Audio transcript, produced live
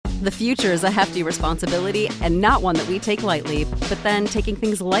The future is a hefty responsibility and not one that we take lightly, but then taking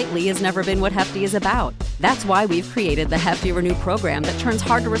things lightly has never been what Hefty is about. That's why we've created the Hefty Renew program that turns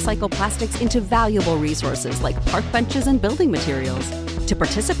hard-to-recycle plastics into valuable resources like park benches and building materials. To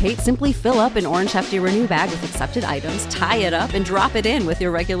participate, simply fill up an orange Hefty Renew bag with accepted items, tie it up, and drop it in with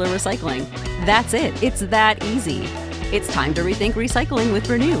your regular recycling. That's it. It's that easy. It's time to rethink recycling with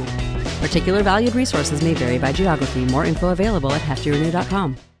Renew. Particular valued resources may vary by geography. More info available at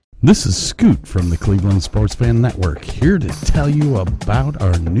heftyrenew.com. This is Scoot from the Cleveland Sports Fan Network, here to tell you about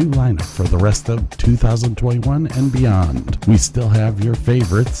our new lineup for the rest of 2021 and beyond. We still have your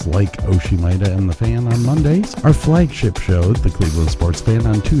favorites like Oshimida and the Fan on Mondays, our flagship show, the Cleveland Sports Fan,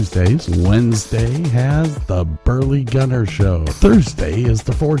 on Tuesdays. Wednesday has the Burley Gunner Show. Thursday is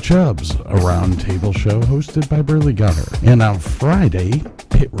the Four Chubs, a roundtable show hosted by Burley Gunner. And on Friday,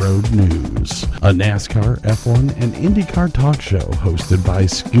 Pit Road News, a NASCAR, F1, and IndyCar talk show hosted by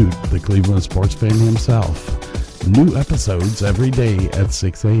Scoot, the Cleveland sports fan himself. New episodes every day at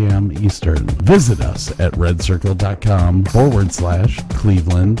 6 a.m. Eastern. Visit us at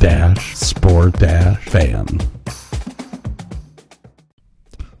redcircle.com/Cleveland-sport-fan.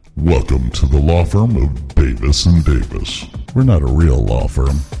 Welcome to the law firm of Davis & Davis. We're not a real law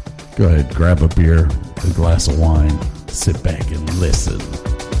firm. Go ahead, grab a beer, a glass of wine, sit back and listen.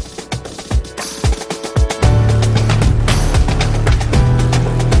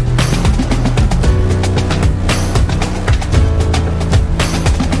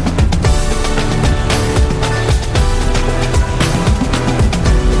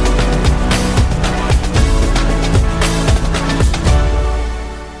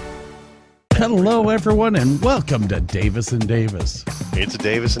 Hello, everyone, and welcome to Davis & Davis. It's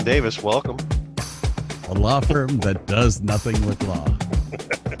Davis & Davis. Welcome. A law firm that does nothing with law.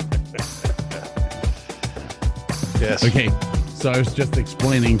 Yes. Okay, so I was just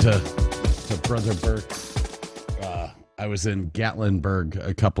explaining to Brother Burke. I was in Gatlinburg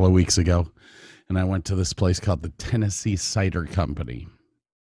a couple of weeks ago, and I went to this place called the Tennessee Cider Company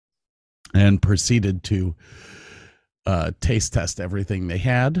and proceeded to taste test everything they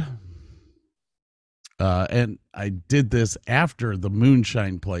had. And I did this after the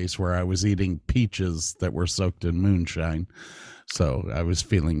moonshine place where I was eating peaches that were soaked in moonshine. So I was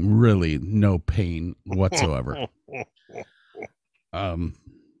feeling really no pain whatsoever.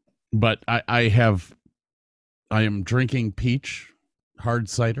 But I am drinking peach hard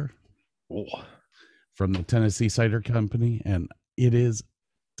cider from the Tennessee Cider Company, and it is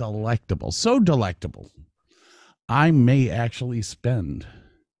delectable. So delectable. I may actually spend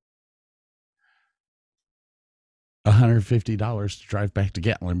 $150 to drive back to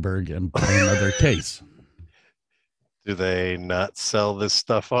Gatlinburg and buy another case. Do they not sell this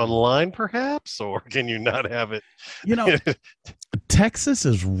stuff online, perhaps? Or can you not have it? You know, Texas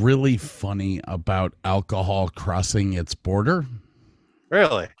is really funny about alcohol crossing its border.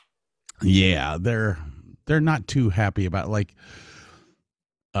 Really? Yeah, they're not too happy about, like,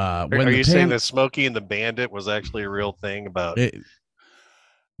 when are you saying that Smokey and the Bandit was actually a real thing about it?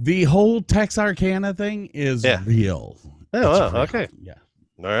 The whole Texarkana thing is real. Oh, wow, real. Okay. Yeah.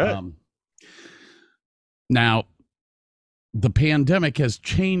 All right. Now, the pandemic has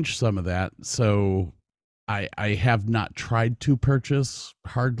changed some of that, so I have not tried to purchase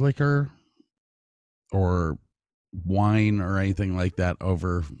hard liquor or wine or anything like that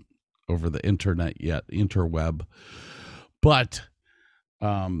over the internet yet, interweb. But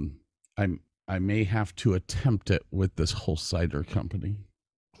I may have to attempt it with this whole cider company.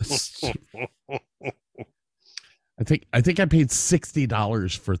 I think I paid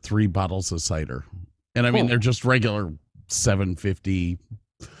 $60 for 3 bottles of cider, and I mean they're just regular 750.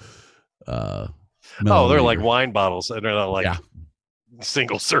 They're like wine bottles, and they're not like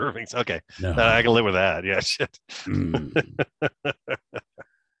single servings. Okay, no. I can live with that. Yeah, shit.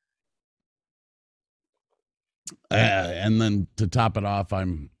 And then to top it off,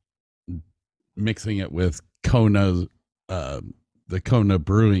 I'm mixing it with Kona. The Kona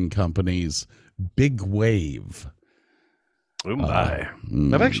Brewing Company's Big Wave. Oh my!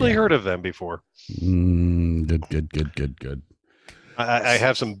 I've actually heard of them before. Good. I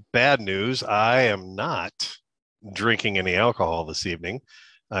have some bad news. I am not drinking any alcohol this evening.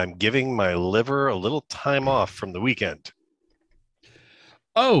 I'm giving my liver a little time off from the weekend.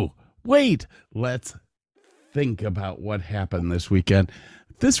 Oh, wait. Let's think about what happened this weekend.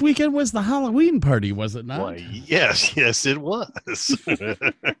 This weekend was the Halloween party, was it not? Why, yes, it was.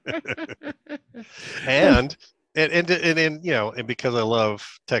 and you know, and because I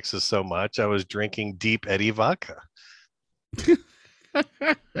love Texas so much, I was drinking Deep Eddy vodka.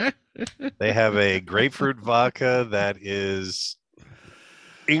 They have a grapefruit vodka that is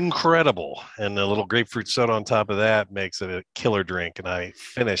incredible. And a little grapefruit soda on top of that makes it a killer drink. And I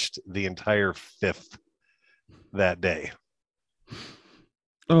finished the entire fifth that day.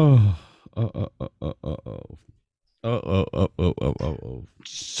 Oh, oh.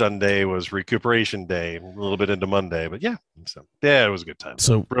 Sunday was recuperation day, a little bit into Monday, but yeah. So yeah, it was a good time.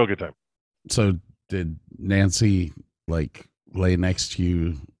 So real good time. So did Nancy like lay next to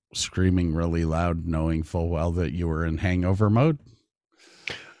you screaming really loud, knowing full well that you were in hangover mode?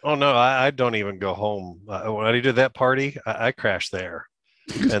 Oh no, I don't even go home. When I did that party, I crashed there.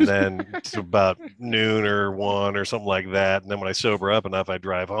 And then it's about noon or 1 or something like that. And then when I sober up enough, I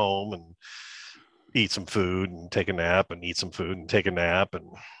drive home and eat some food and take a nap and eat some food and take a nap. And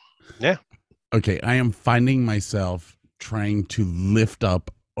yeah. Okay. I am finding myself trying to lift up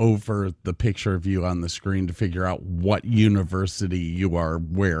over the picture of you on the screen to figure out what university you are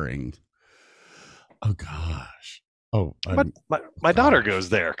wearing. Oh gosh. Oh, my daughter goes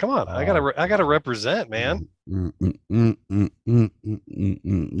there. Come on. I gotta represent, man. No,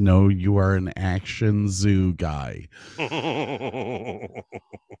 you are an Action Zoo guy.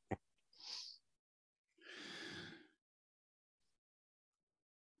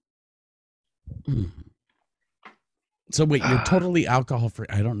 So wait, you're totally alcohol free.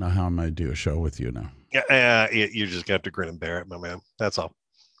 I don't know how I'm going to do a show with you now. Yeah, you just have to grin and bear it, my man. That's all.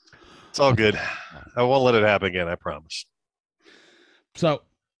 It's all good. I won't let it happen again. I promise. So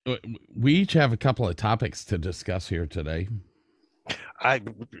we each have a couple of topics to discuss here today.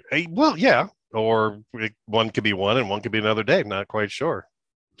 Well, yeah. Or one could be one and one could be another day. Not quite sure.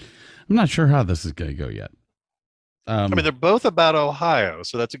 I'm not sure how this is going to go yet. I mean, they're both about Ohio,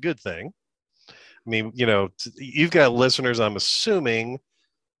 so that's a good thing. I mean, you've got listeners, I'm assuming,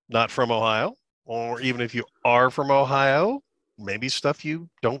 not from Ohio, or even if you are from Ohio, maybe stuff you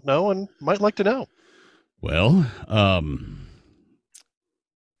don't know and might like to know. Well, I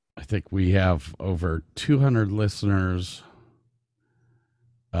think we have over 200 listeners,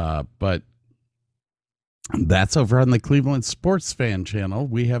 but that's over on the Cleveland Sports Fan channel.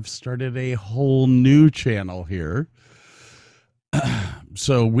 We have started a whole new channel here.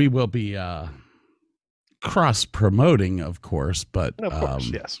 So we will be cross-promoting, of course, but of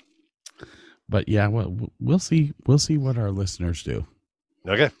course, yes. But yeah, we'll see. We'll see what our listeners do.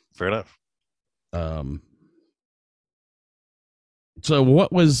 Okay, fair enough. So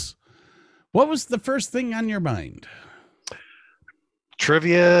what was the first thing on your mind?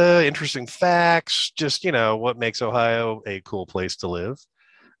 Trivia, interesting facts, just, what makes Ohio a cool place to live.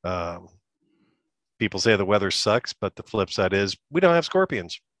 People say the weather sucks, but the flip side is we don't have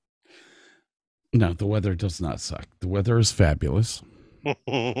scorpions. No, the weather does not suck. The weather is fabulous.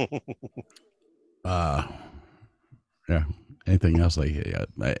 Yeah. Anything else?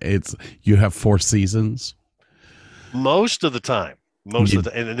 You have 4 seasons. Most of the time.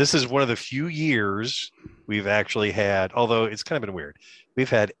 And this is one of the few years we've actually had, although it's kind of been weird. We've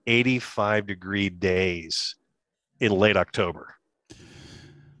had 85-degree days in late October.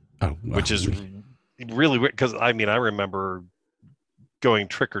 Oh, well, which is really weird because I remember going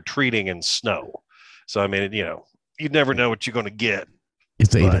trick-or-treating in snow. So you never know what you're going to get.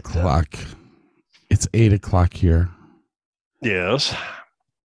 It's 8 o'clock. It's 8 o'clock here. Yes.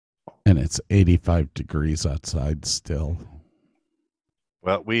 And it's 85 degrees outside still.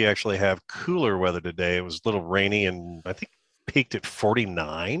 Well, we actually have cooler weather today. It was a little rainy and I think peaked at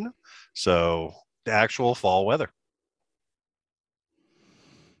 49. So the actual fall weather.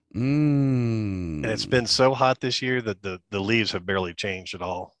 And it's been so hot this year that the leaves have barely changed at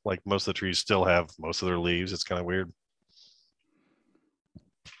all. Like most of the trees still have most of their leaves. It's kind of weird.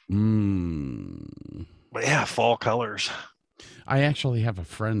 But yeah, fall colors. I actually have a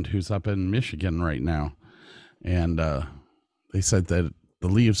friend who's up in Michigan right now. And they said that the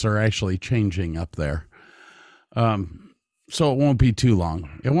leaves are actually changing up there. So it won't be too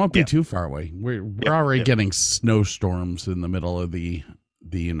long. It won't be too far away. We're already getting snowstorms in the middle of the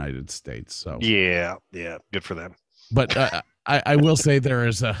United States. So yeah, good for them. But I will say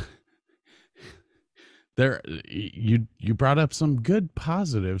you brought up some good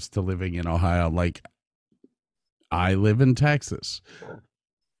positives to living in Ohio. Like, I live in Texas.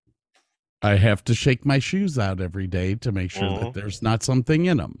 I have to shake my shoes out every day to make sure that there's not something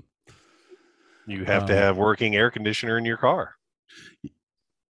in them. You have to have working air conditioner in your car.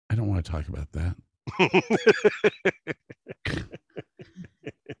 I don't want to talk about that.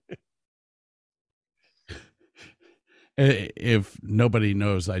 If nobody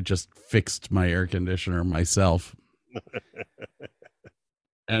knows, I just fixed my air conditioner myself.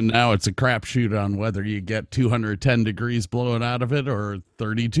 And now it's a crapshoot on whether you get 210 degrees blowing out of it or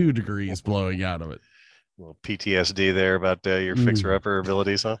 32 degrees blowing out of it. little PTSD there about your fixer-upper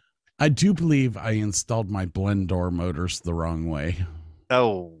abilities, huh? I do believe I installed my blend door motors the wrong way.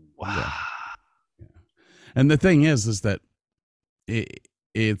 Oh, wow. Yeah. And the thing is that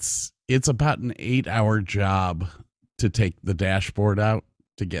it's about an 8-hour job to take the dashboard out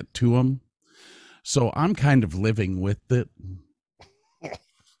to get to them. So I'm kind of living with it.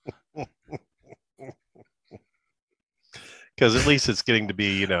 Because at least it's getting to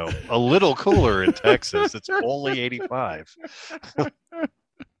be, a little cooler in Texas. It's only 85.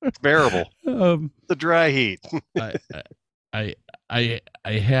 It's bearable. The dry heat. I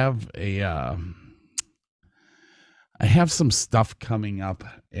have I have some stuff coming up,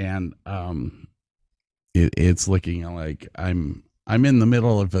 and it's looking like I'm in the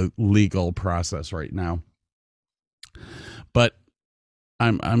middle of a legal process right now, but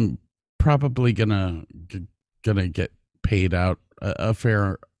I'm probably gonna get paid out a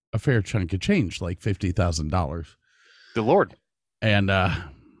fair chunk of change, like $50,000. Good Lord. And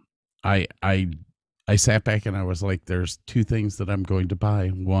I sat back and I was like, there's two things that I'm going to buy.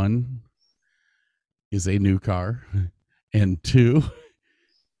 One is a new car, and two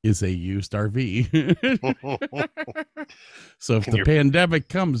is a used RV. So if the pandemic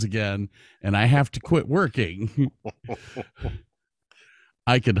comes again and I have to quit working,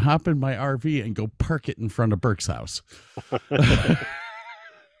 I can hop in my RV and go park it in front of Burke's house.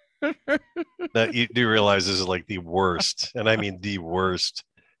 Now, you do realize this is like the worst, and I mean the worst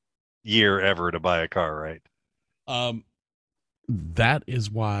year ever to buy a car, right? That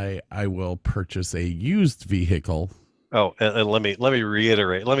is why I will purchase a used vehicle. Oh, and let me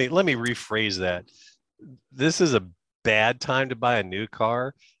reiterate. Let me rephrase that. This is a bad time to buy a new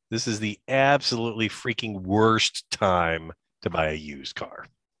car. This is the absolutely freaking worst time to buy a used car.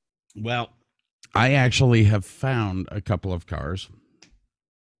 Well, I actually have found a couple of cars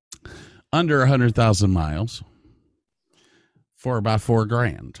under 100,000 miles for about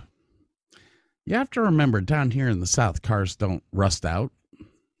 $4,000. You have to remember, down here in the South, cars don't rust out.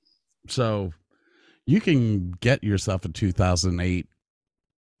 So you can get yourself a 2008,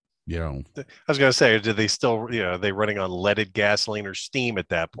 I was going to say, did they still, are they running on leaded gasoline or steam at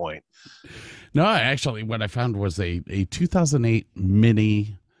that point? No, actually, what I found was a 2008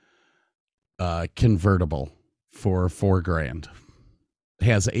 Mini convertible for $4,000. It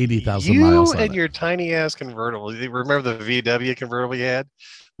has 80,000 miles on it. You and your tiny ass convertible. You remember the VW convertible you had?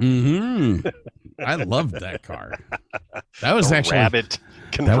 Mm-hmm. I loved that car. That was actually Rabbit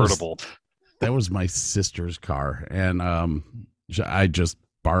convertible. That was my sister's car, and I just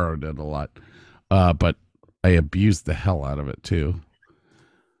borrowed it a lot. But I abused the hell out of it too.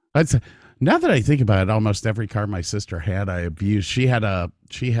 I'd say, now that I think about it, almost every car my sister had, I abused. She had a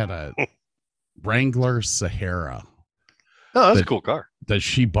Wrangler Sahara. Oh, that's a cool car that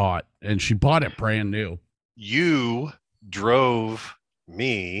she bought, and she bought it brand new. You drove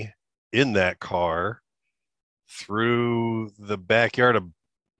me in that car through the backyard of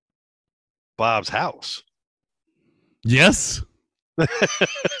Bob's house. Yes.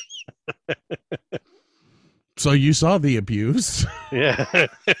 So you saw the abuse. Yeah.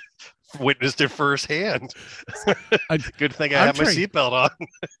 Witnessed it firsthand. Good thing I had my seatbelt on.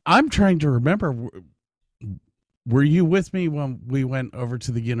 I'm trying to remember. Were you with me when we went over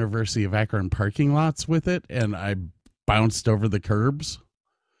to the University of Akron parking lots with it and I bounced over the curbs?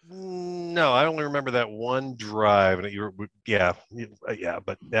 No, I only remember that one drive, and yeah,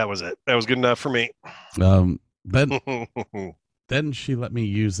 but that was it. That was good enough for me. Then she let me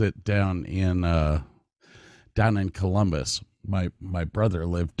use it down in Columbus. My brother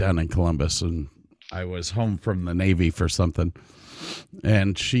lived down in Columbus, and I was home from the Navy for something,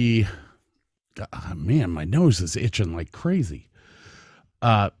 and she, man, my nose is itching like crazy.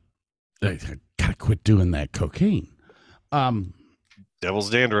 I gotta quit doing that cocaine. Devil's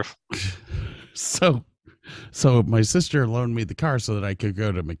dandruff. So my sister loaned me the car so that I could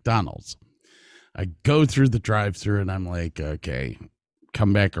go to McDonald's. I go through the drive-thru and I'm like, okay,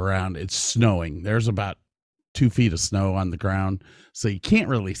 come back around. It's snowing. There's about 2 feet of snow on the ground, so you can't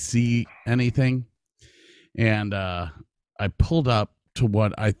really see anything. And I pulled up to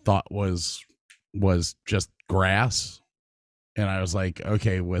what I thought was just grass. And I was like,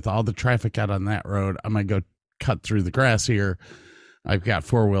 okay, with all the traffic out on that road, I'm going to go cut through the grass here. I've got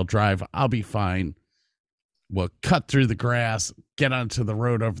 4-wheel drive. I'll be fine. We'll cut through the grass, get onto the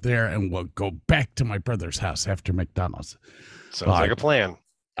road over there, and we'll go back to my brother's house after McDonald's. Sounds like a plan.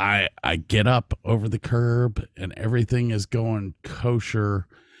 I get up over the curb, and everything is going kosher,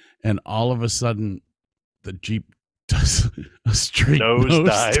 and all of a sudden, the Jeep does a straight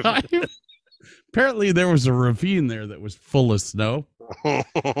nosedive. Apparently, there was a ravine there that was full of snow.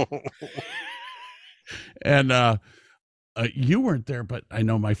 And you weren't there, but I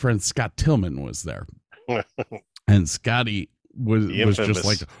know my friend Scott Tillman was there. And Scotty was just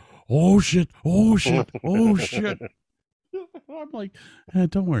like, oh shit, oh shit, oh shit. I'm like,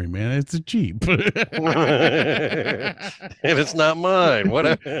 don't worry, man. It's a Jeep. And it's not mine.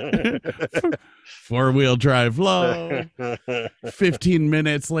 What? 4-wheel drive low. 15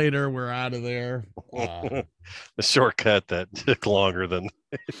 minutes later, we're out of there. The shortcut that took longer than.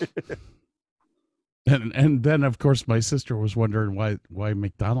 And then, of course, my sister was wondering why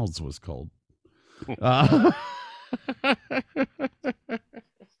McDonald's was cold.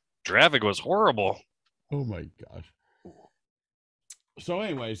 Traffic was horrible. Oh, my gosh. So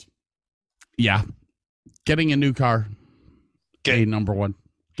anyways, yeah, getting a new car, A, number one.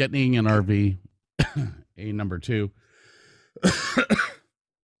 Getting an RV, A, number two.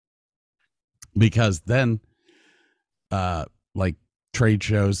 Because then, like trade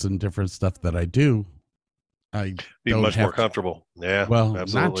shows and different stuff that I do, I be much more comfortable. Yeah, well,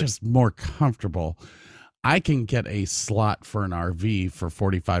 absolutely. Not just more comfortable. I can get a slot for an RV for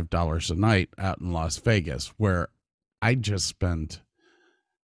 $45 a night out in Las Vegas, where I just spent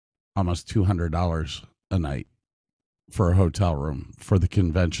almost $200 a night for a hotel room for the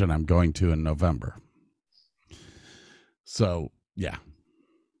convention I'm going to in November. So yeah,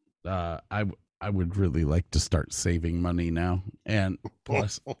 I would really like to start saving money now. And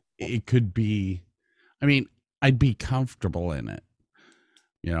plus it could be, I mean, I'd be comfortable in it.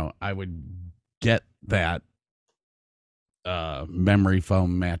 You know, I would get that memory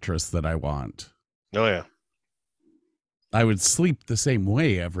foam mattress that I want. Oh yeah. I would sleep the same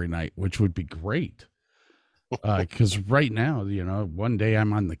way every night, which would be great. Because right now, you know, one day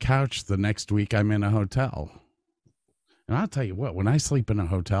I'm on the couch, the next week I'm in a hotel. And I'll tell you what, when I sleep in a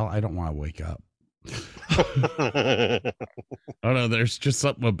hotel, I don't want to wake up. I don't know, there's just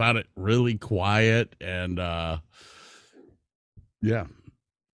something about it really quiet and yeah.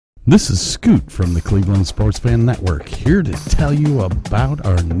 This is Scoot from the Cleveland Sports Fan Network, here to tell you about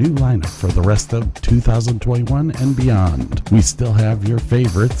our new lineup for the rest of 2021 and beyond. We still have your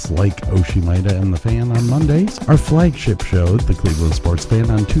favorites like Oshimida and the Fan on Mondays, our flagship show, the Cleveland Sports Fan,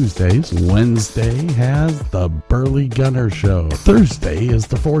 on Tuesdays. Wednesday has the Burley Gunner Show. Thursday is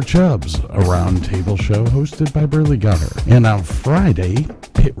the Four Chubs, a roundtable show hosted by Burley Gunner. And on Friday,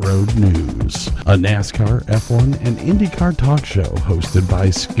 Pit Road News, a NASCAR, F1, and IndyCar talk show hosted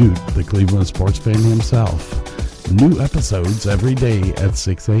by Scoot, the Cleveland sports fan himself. New episodes every day at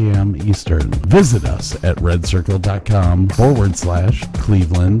 6 a.m. Eastern. Visit us at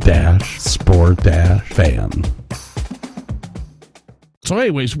redcircle.com/Cleveland-sport-fan. So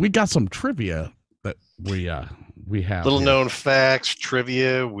anyways, we got some trivia that we have. Little here. Known facts,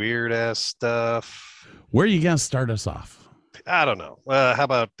 trivia, weird ass stuff. Where are you going to start us off? I don't know. How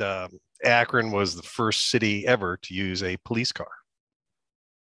about Akron was the first city ever to use a police car?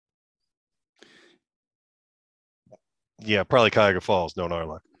 Yeah, probably Cuyahoga Falls, no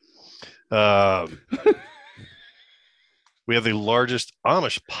Narlock. We have the largest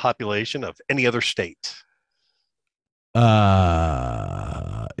Amish population of any other state.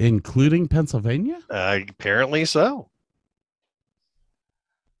 Including Pennsylvania? Apparently so.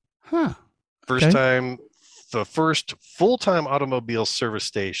 Huh. The first full-time automobile service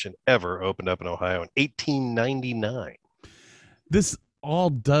station ever opened up in Ohio in 1899. This all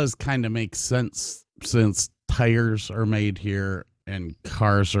does kind of make sense since tires are made here and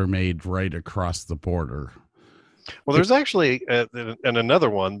cars are made right across the border. Well, there's actually, and another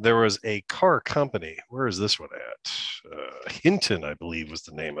one, there was a car company. Where is this one at? Hinton, I believe, was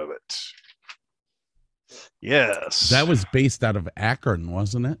the name of it. Yes. That was based out of Akron,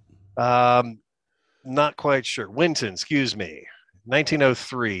 wasn't it? Not quite sure. Winton, excuse me.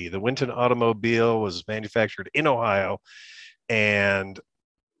 1903, the Winton automobile was manufactured in Ohio, and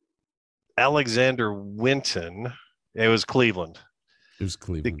Alexander Winton, it was Cleveland. It was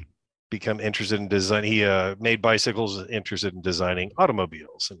Cleveland. Become interested in design. He made bicycles, interested in designing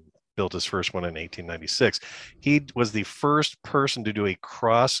automobiles, and built his first one in 1896. He was the first person to do a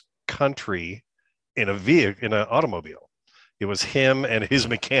cross country in a vehicle, in an automobile. It was him and his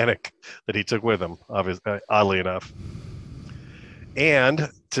mechanic that he took with him, obviously, oddly enough. And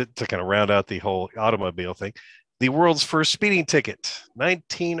to kind of round out the whole automobile thing, the world's first speeding ticket,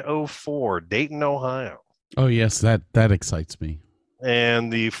 1904, Dayton, Ohio. Oh, yes, that excites me.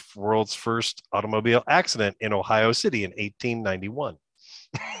 And the world's first automobile accident in Ohio City in 1891.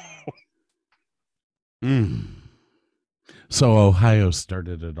 So Ohio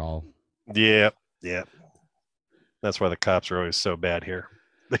started it all. Yeah. That's why the cops are always so bad here.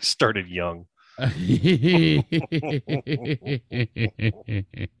 They started young.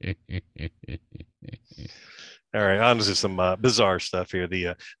 All right, on to some bizarre stuff here.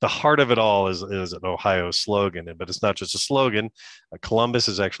 The heart of it all is an Ohio slogan, but it's not just a slogan. Columbus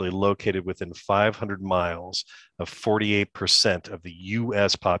is actually located within 500 miles of 48% of the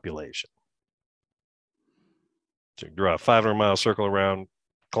U.S. population. So you draw a 500-mile circle around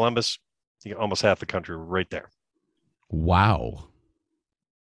Columbus, you get almost half the country right there. Wow.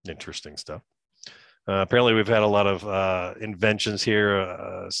 Interesting stuff. Apparently, we've had a lot of inventions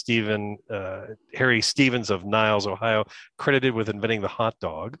here. Harry Stevens of Niles, Ohio, credited with inventing the hot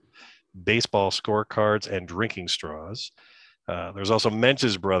dog, baseball scorecards, and drinking straws. There's also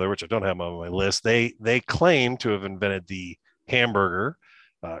Mench's brother, which I don't have on my list. They claim to have invented the hamburger,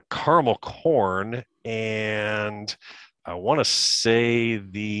 caramel corn, and I want to say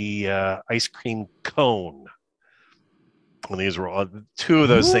the ice cream cone. And these were all, two of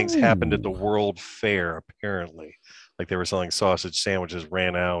those things happened at the World Fair, apparently. Like they were selling sausage sandwiches,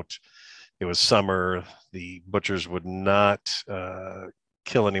 ran out. It was summer. The butchers would not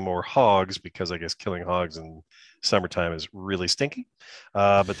kill any more hogs because I guess killing hogs in summertime is really stinky.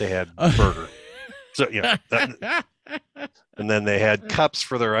 But they had burger. So, yeah. And then they had cups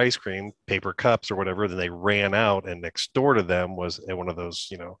for their ice cream, paper cups or whatever. Then they ran out, and next door to them was one of those,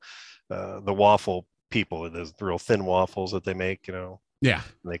 the waffle people, those real thin waffles that they make, Yeah.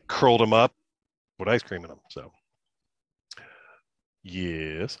 And they curled them up, put ice cream in them. So,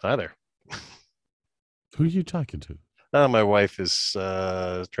 yes, hi there. Who are you talking to? My wife is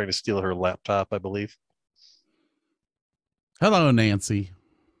trying to steal her laptop, I believe. Hello, Nancy.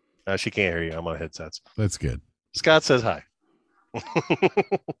 She can't hear you. I'm on headsets. That's good. Scott says hi.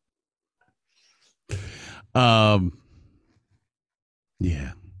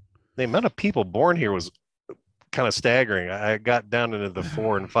 Yeah. The amount of people born here was kind of staggering. I got down into the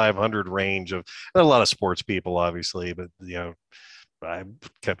 400 and 500 range of a lot of sports people, obviously, but I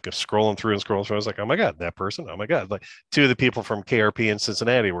kept scrolling through. I was like, oh my God, that person. Oh my God. Like two of the people from KRP in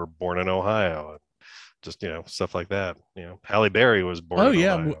Cincinnati were born in Ohio. Just, stuff like that. Halle Berry was born in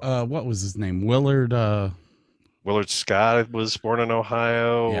Ohio. What was his name? Willard Scott was born in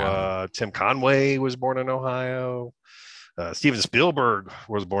Ohio. Yeah. Tim Conway was born in Ohio. Steven Spielberg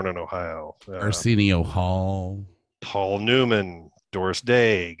was born in Ohio. Arsenio Hall. Paul Newman, Doris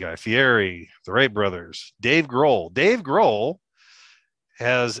Day, Guy Fieri, the Wright brothers, Dave Grohl. Dave Grohl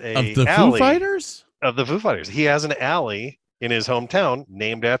has Of the Foo Fighters? Of the Foo Fighters. He has an alley in his hometown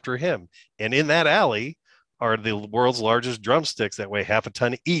named after him. And in that alley are the world's largest drumsticks that weigh half a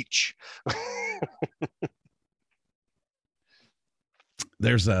ton each.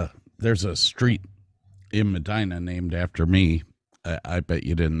 There's a street in Medina named after me. I bet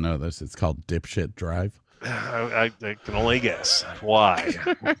you didn't know this. It's called Dipshit Drive. I can only guess why.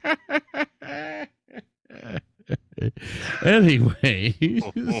 Anyway.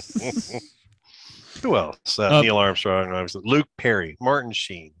 Who else? Neil Armstrong, obviously. Luke Perry, Martin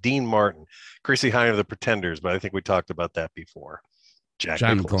Sheen, Dean Martin, Chrissy Hine of the Pretenders, but I think we talked about that before.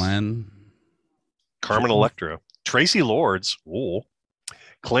 John Glenn. Carmen Electra. Tracy Lords. Ooh.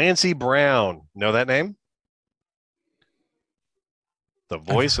 Clancy Brown. Know that name? The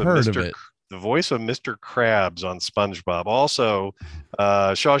voice of Mr. The voice of Mr. Krabs on SpongeBob. Also,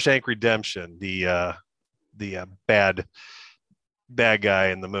 Shawshank Redemption. The bad guy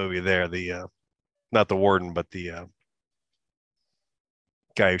in the movie there. The not the warden, but the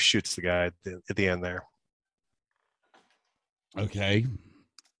guy who shoots the guy at the end there. Okay.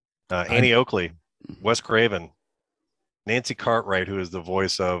 Annie Oakley, Wes Craven, Nancy Cartwright, who is the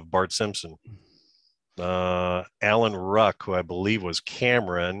voice of Bart Simpson. Alan Ruck, who I believe was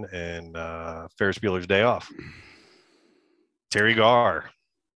Cameron in Ferris Bueller's Day Off. Terry Garr.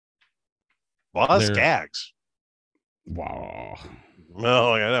 Boz Skaggs. Wow.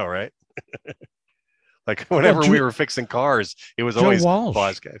 Oh, I know, right? Like whenever we were fixing cars, it was always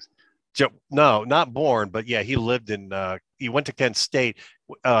Boz Skaggs. No, not born, but yeah, he lived in. He went to Kent State.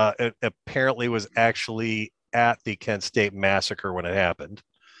 Apparently, was actually at the Kent State massacre when it happened.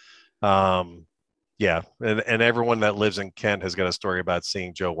 Yeah, and everyone that lives in Kent has got a story about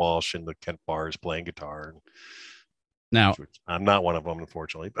seeing Joe Walsh in the Kent bars playing guitar. Now, I'm not one of them,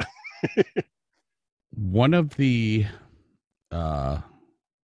 unfortunately. But one of the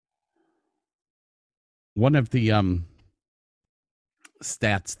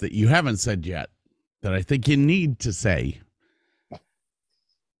stats that you haven't said yet that I think you need to say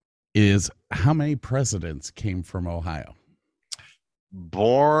is how many presidents came from Ohio?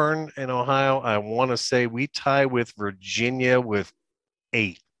 Born in Ohio, I want to say we tie with Virginia with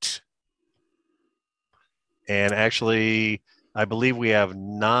 8. And actually, I believe we have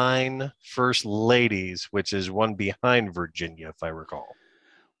 9 first ladies, which is one behind Virginia, if I recall.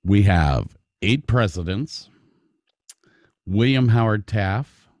 We have 8 presidents: William Howard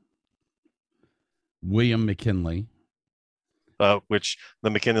Taft, William McKinley, Which the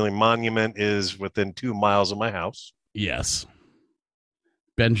McKinley Monument is within 2 miles of my house. yes,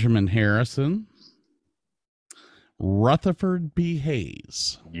 Benjamin Harrison, Rutherford B.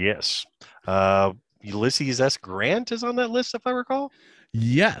 Hayes. Yes. Ulysses S. Grant is on that list, if I recall.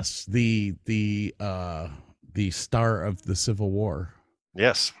 Yes, the star of the Civil War.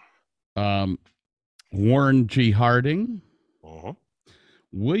 Yes. Warren G. Harding, Uh-huh.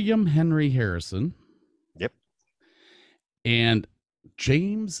 William Henry Harrison, Yep. and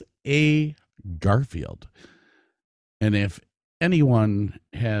James A. Garfield. And if anyone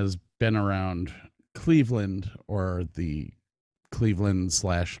has been around Cleveland or the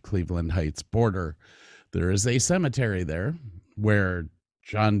Cleveland/Cleveland Heights border, there is a cemetery there where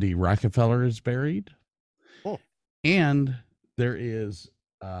John D. Rockefeller is buried. Oh. And there is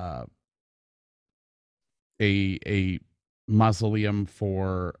a mausoleum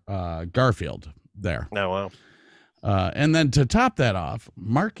for Garfield there. No, wow. And then to top that off,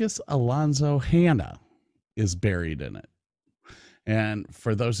 Marcus Alonzo Hanna is buried in it. And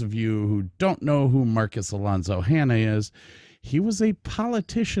for those of you who don't know who Marcus Alonzo Hanna is, he was a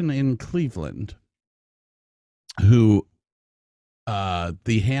politician in Cleveland who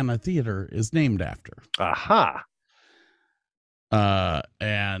the Hanna Theater is named after. Aha.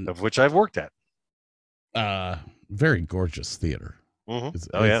 And Of which I've worked at. very gorgeous theater.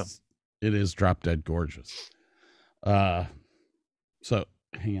 Mm-hmm. Yeah. It is drop dead gorgeous. So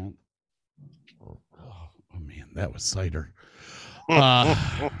hang on. Oh man, that was cider.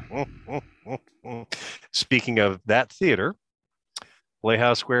 Speaking of that theater,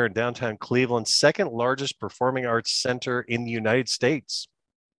 Playhouse Square in downtown Cleveland, second largest performing arts center in the United States,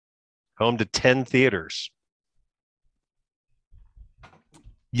 home to 10 theaters.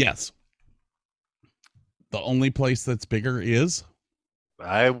 Yes. The only place that's bigger is?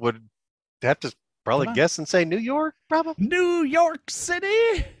 I would have to probably guess and say New York, probably. New York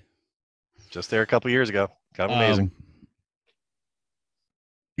City. Just there a couple years ago. Kind of amazing.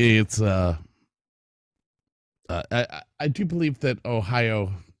 It's I do believe that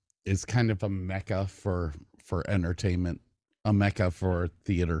Ohio is kind of a mecca for entertainment, a mecca for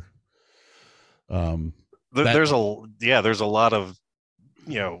theater. There's a lot of,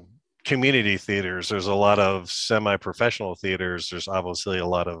 community theaters. There's a lot of semi-professional theaters. There's obviously a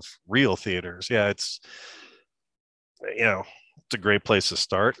lot of real theaters. Yeah, it's a great place to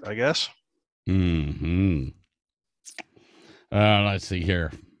start, I guess. Mm-hmm. Let's see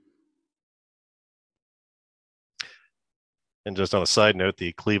here. And just on a side note,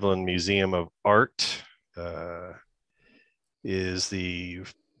 the Cleveland Museum of Art is the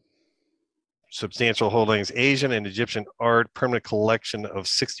substantial holdings Asian and Egyptian art permanent collection of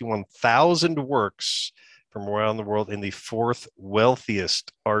 61,000 works from around the world in the 4th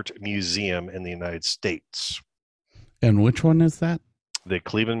wealthiest art museum in the United States. And which one is that? The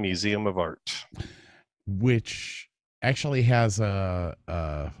Cleveland Museum of Art, which actually has a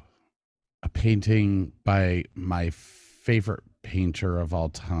painting by my favorite painter of all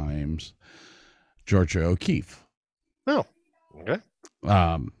times, Georgia O'Keeffe. Oh, okay.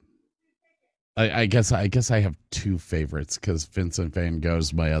 I guess I have 2 favorites because Vincent Van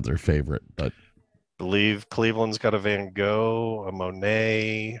Gogh's my other favorite, but believe Cleveland's got a Van Gogh, a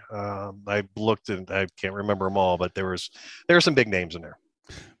Monet. I looked and I can't remember them all, but there were some big names in there.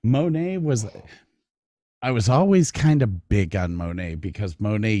 Monet I was always kind of big on Monet because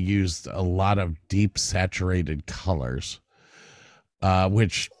Monet used a lot of deep saturated colors,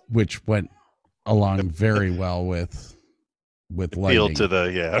 which went along very well with lighting. Appealed to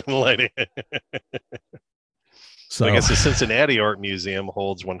the lighting. So I guess the Cincinnati Art Museum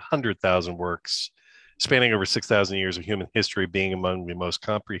holds 100,000 works spanning over 6,000 years of human history, being among the most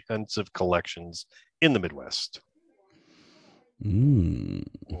comprehensive collections in the Midwest. Mm-hmm.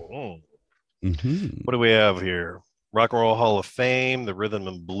 What do we have here? Rock and Roll Hall of Fame, the Rhythm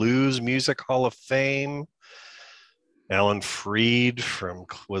and Blues Music Hall of Fame. Alan Freed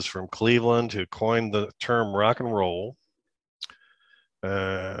was from Cleveland, who coined the term rock and roll.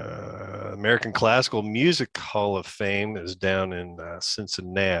 American Classical Music Hall of Fame is down in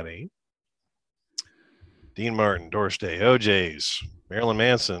Cincinnati. Dean Martin, Doris Day, OJ's, Marilyn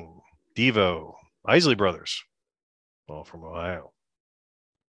Manson, Devo, Isley Brothers, all from Ohio.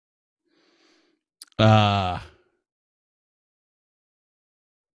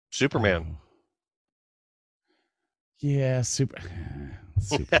 Superman. Yeah, Superman.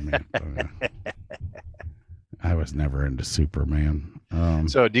 was never into Superman.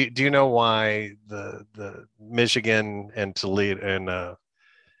 So do you know why the Michigan and Toledo and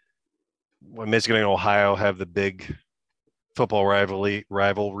when Michigan and Ohio have the big football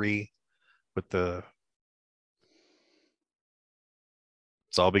rivalry with the?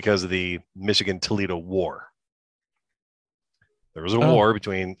 It's all because of the Michigan-Toledo War. There was a war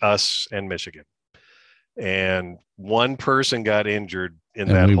between us and Michigan, and one person got injured in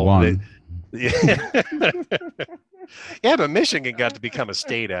that whole. Won. Yeah, but Michigan got to become a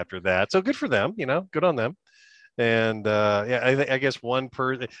state after that, so good for them. Good on them. And I guess one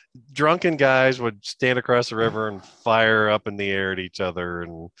person, drunken guys would stand across the river and fire up in the air at each other,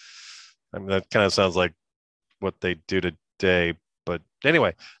 and I mean that kind of sounds like what they do today. But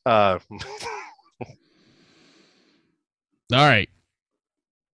anyway, all right.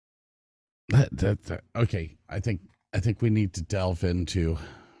 That okay. I think we need to delve into.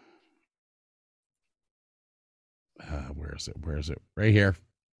 Where is it? Right here.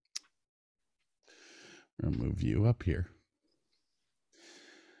 I'm gonna move you up here.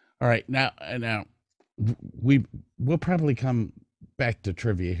 All right, now we'll probably come back to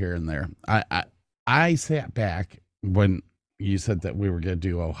trivia here and there. I sat back when you said that we were going to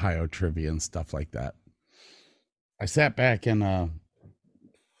do Ohio trivia and stuff like that. I sat back and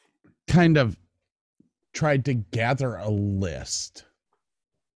kind of tried to gather a list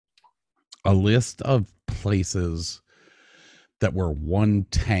of places that were one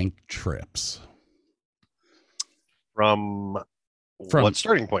tank trips. From what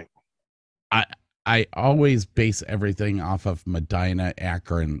starting point? I always base everything off of Medina,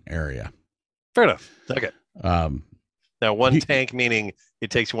 Akron area. Fair enough. Okay. Now, one tank meaning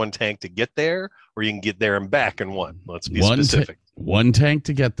it takes one tank to get there, or you can get there and back in one. Let's be specific. One tank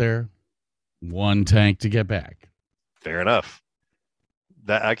to get there, one tank to get back. Fair enough.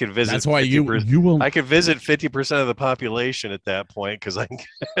 That I could visit. That's why you will. I could visit 50% of the population at that point because I.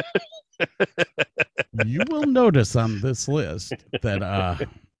 You will notice on this list that,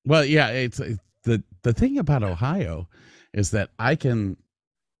 well, yeah, it's the thing about Ohio is that I can,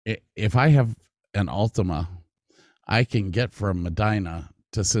 if I have an Altima, I can get from Medina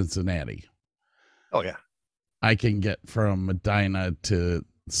to Cincinnati. Oh yeah, I can get from Medina to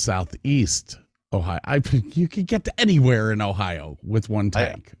Southeast Ohio. You can get to anywhere in Ohio with one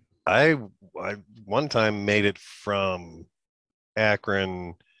tank. I one time made it from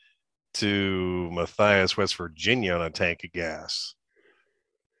Akron to Matthias, West Virginia on a tank of gas.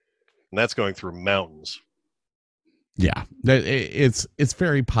 And that's going through mountains. Yeah. It's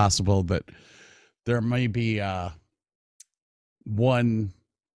very possible that there may be one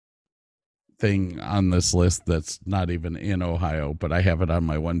thing on this list that's not even in Ohio, but I have it on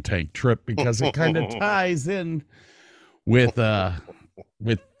my one tank trip because it kind of ties in with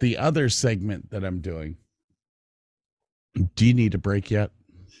the other segment that I'm doing. Do you need a break yet?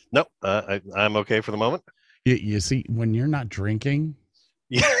 No, I'm okay for the moment. You see, when you're not drinking,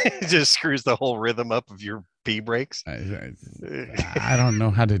 it just screws the whole rhythm up of your pee breaks. I don't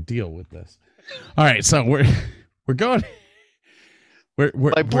know how to deal with this. All right, so we're going.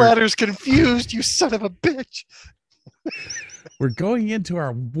 My bladder's confused. You son of a bitch. We're going into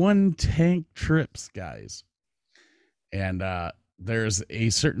our one tank trips, guys, and there's a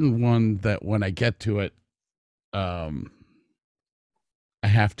certain one that when I get to it, I'm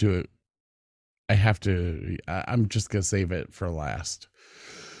just going to save it for last.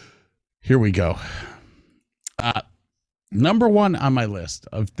 Here we go. Number one on my list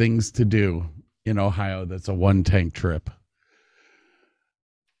of things to do in Ohio that's a one tank trip.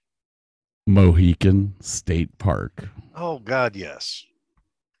 Mohican State Park. Oh, God, yes.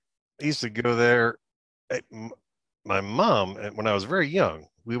 I used to go there. My mom, when I was very young,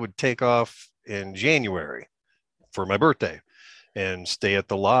 we would take off in January for my birthday and stay at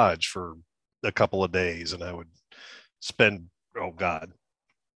the lodge for a couple of days. And I would spend,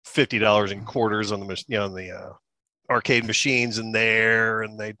 $50 in quarters on the arcade machines in there.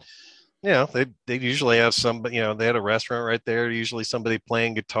 And they usually have somebody, they had a restaurant right there, usually somebody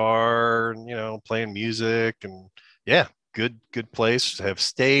playing guitar and, playing music, and yeah, good place. Have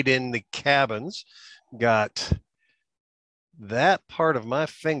stayed in the cabins, got that part of my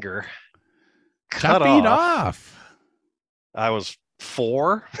finger cut off. I was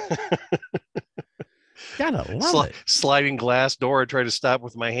 4. Gotta love it. Sliding glass door. I tried to stop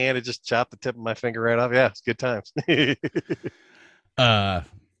with my hand. It just chopped the tip of my finger right off. Yeah, it's good times.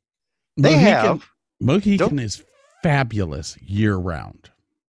 Mohican is fabulous year round.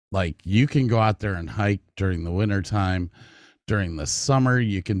 Like, you can go out there and hike during the wintertime. During the summer,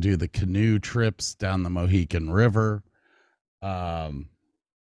 you can do the canoe trips down the Mohican River.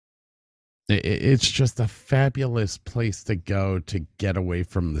 It's just a fabulous place to go to get away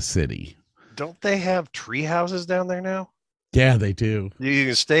from the city. Don't they have tree houses down there now? Yeah, they do. You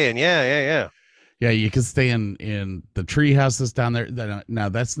can stay in. Yeah. Yeah, you can stay in the tree houses down there. Now,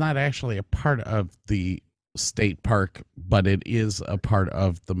 that's not actually a part of the state park, but it is a part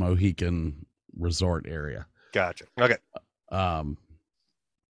of the Mohican Resort area. Gotcha. Okay. Okay.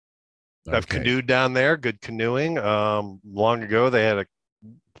 I've canoed down there. Good canoeing. Long ago, they had a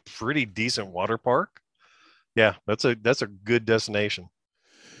pretty decent water park. Yeah, that's a good destination.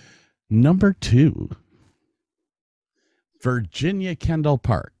 Number 2, Virginia Kendall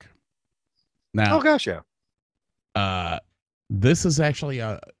Park. Now, oh gosh, yeah. This is actually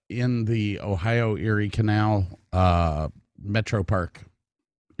in the Ohio Erie Canal Metro Park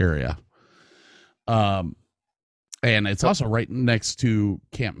area. And it's also right next to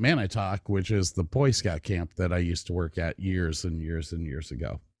Camp Manitowoc, which is the Boy Scout camp that I used to work at years and years and years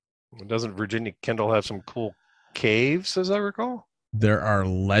ago. Doesn't Virginia Kendall have some cool caves, as I recall? There are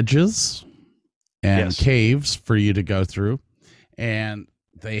ledges and caves for you to go through. And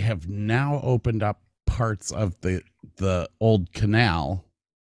they have now opened up parts of the old canal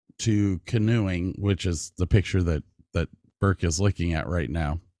to canoeing, which is the picture that Burke is looking at right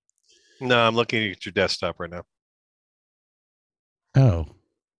now. No, I'm looking at your desktop right now. Oh.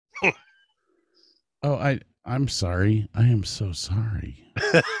 I'm sorry. I am so sorry.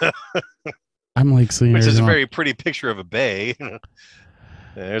 I'm like seeing which is a very pretty picture of a bay.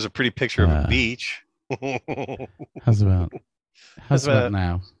 There's a pretty picture of a beach. How's about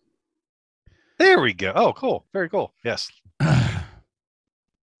now? There we go. Oh, cool. Very cool. Yes.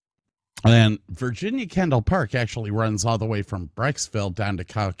 And Virginia Kendall Park actually runs all the way from Brecksville down to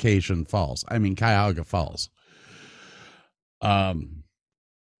Cuyahoga Falls.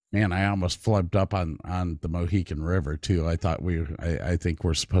 Man, I almost flubbed up on the Mohican River too. I thought I think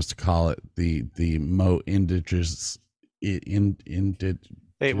we're supposed to call it the Indigenous.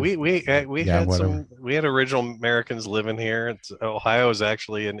 Hey, we had original Americans living here. Ohio is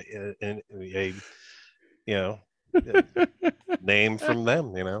actually in a name from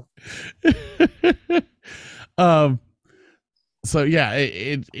them, So yeah,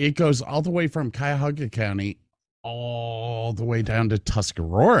 it goes all the way from Cuyahoga County all the way down to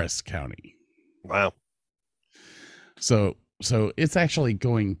Tuscarawas County. Wow. So it's actually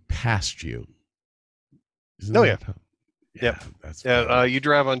going past you. Yeah. That's you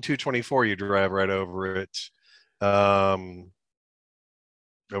drive on 224, you drive right over it. Over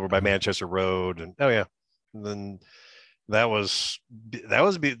by Manchester Road, and and then the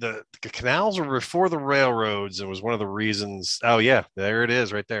canals were before the railroads, and was one of the reasons. Oh yeah, there it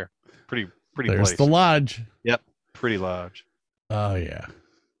is right there. Pretty There's place. The lodge. Yep, pretty lodge. Oh yeah.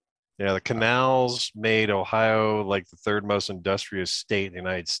 Yeah, the canals made Ohio like the third most industrious state in the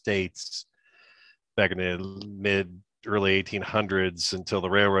United States back in the early 1800s until the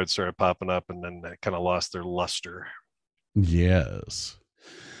railroads started popping up, and then that kind of lost their luster. Yes.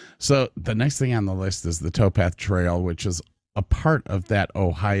 So the next thing on the list is the Towpath Trail, which is a part of that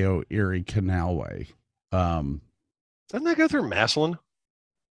Ohio Erie Canalway. Doesn't that go through Massillon?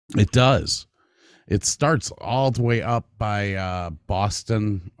 It does. It starts all the way up by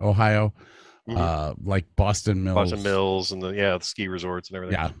Boston, Ohio, like Boston Mills. Boston Mills and the ski resorts and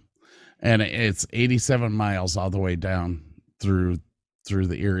everything. Yeah. And it's 87 miles all the way down through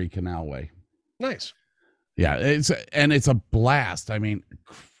the Erie Canalway. Nice. Yeah, it's a blast. I mean,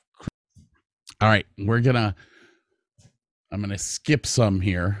 all right, I'm gonna skip some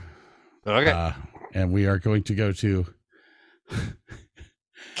here. Okay. And we are going to go to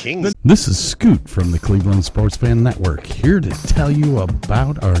Kings. This is Scoot from the Cleveland Sports Fan Network, here to tell you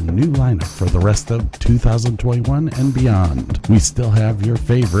about our new lineup for the rest of 2021 and beyond. We still have your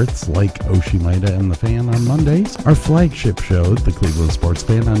favorites like Oshimida and the Fan on Mondays, our flagship show, the Cleveland Sports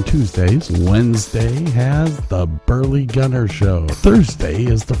Fan, on Tuesdays. Wednesday has the Burley Gunner Show. Thursday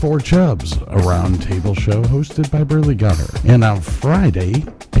is the Four Chubs, a roundtable show hosted by Burley Gunner. And on Friday,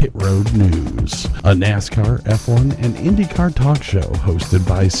 Pit Road News, a NASCAR, F1, and IndyCar talk show hosted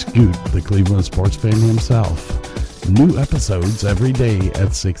by Scoot, the Cleveland sports fan himself. New episodes every day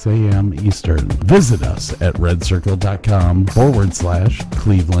at 6 a.m. Eastern. Visit us at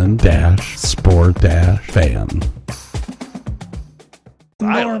redcircle.com/Cleveland-sport-fan.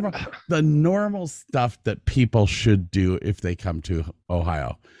 The normal stuff that people should do if they come to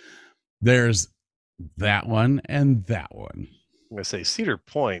Ohio. There's that one and that one. I'm going to say Cedar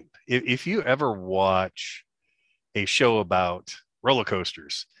Point. If you ever watch a show about roller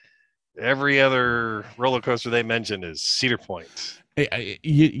coasters, every other roller coaster they mention is Cedar Point.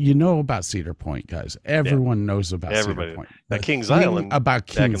 You know about Cedar Point, guys. Everyone knows about Everybody. Cedar Point. Kings Island about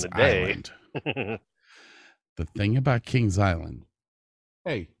Kings back in the day Island. The thing about Kings Island,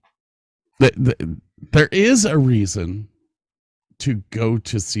 hey, there is a reason to go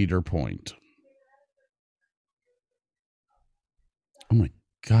to Cedar Point. Oh my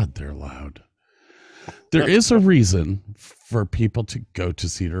God, they're loud. There is a reason for people to go to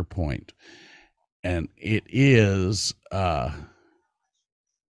Cedar Point, and it is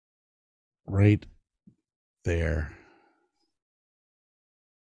right there.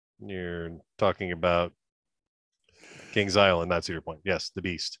 You're talking about Kings Island, not Cedar Point. Yes, the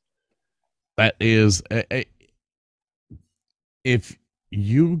Beast. That is, if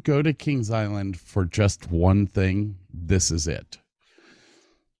you go to Kings Island for just one thing, this is it.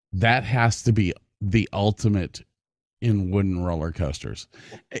 That has to be the ultimate in wooden roller coasters.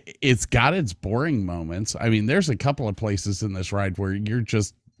 It's got its boring moments. I mean, there's a couple of places in this ride where you're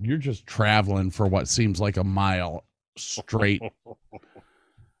just traveling for what seems like a mile straight,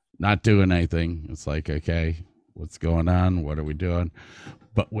 not doing anything. It's like, okay, what's going on? What are we doing?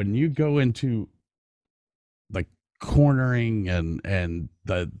 But when you go into the cornering and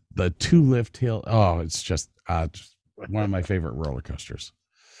the two lift hill, oh, it's just one of my favorite roller coasters.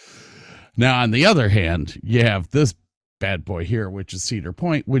 Now, on the other hand, you have this bad boy here, which is Cedar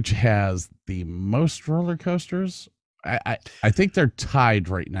Point, which has the most roller coasters. I think they're tied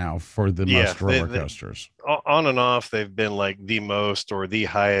right now for the most roller coasters. On and off, they've been like the most or the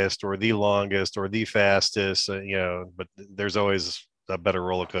highest or the longest or the fastest, but there's always a better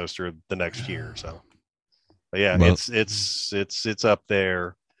roller coaster the next year. So, but yeah, well, it's up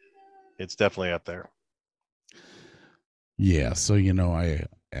there. It's definitely up there. Yeah. So, I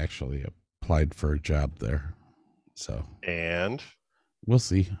actually applied for a job there. So, and we'll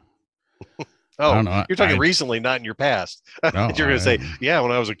see. Oh, you're talking recently, not in your past. No, you're going to say, yeah,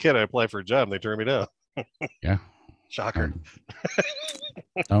 when I was a kid, I applied for a job and they turned me down. Yeah. Shocker.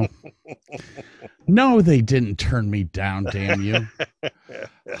 No. No, they didn't turn me down, damn you.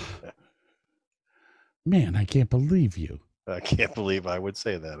 Man, I can't believe you. I can't believe I would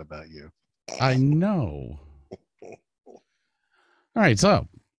say that about you. I know. All right, so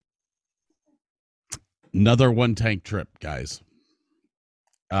another one tank trip, guys.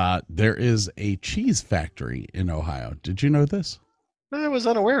 There is a cheese factory in Ohio. Did you know this? I was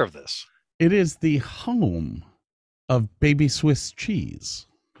unaware of this. It is the home of Baby Swiss cheese.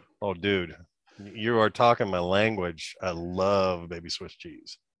 Oh, dude, you are talking my language. I love Baby Swiss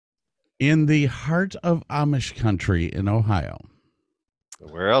cheese. In the heart of Amish country in Ohio.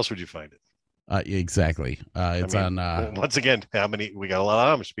 Where else would you find it? Exactly. It's on. Once again, we got a lot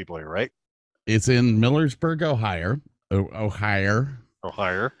of Amish people here, right? It's in Millersburg, Ohio.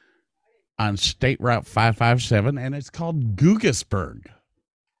 Ohio. On State Route 557, and it's called Gugasburg.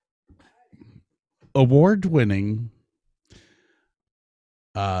 Award-winning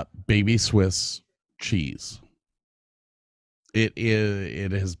Baby Swiss cheese.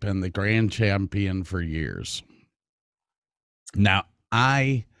 It has been the grand champion for years. Now,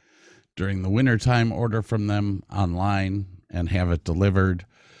 I, during the wintertime, order from them online and have it delivered.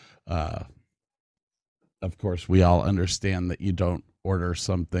 Of course, we all understand that you don't order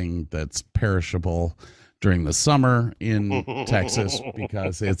something that's perishable during the summer in Texas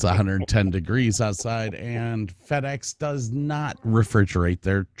because it's 110 degrees outside and FedEx does not refrigerate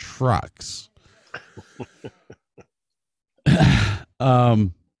their trucks.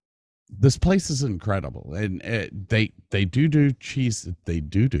 This place is incredible, and they do cheese. They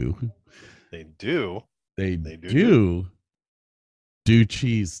do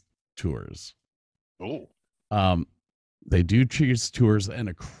cheese tours. Oh. They do cheese tours, and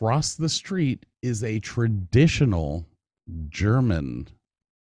across the street is a traditional German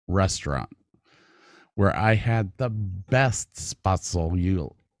restaurant where I had the best spatzel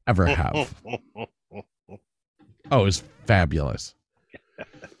you'll ever have. Oh, it's fabulous.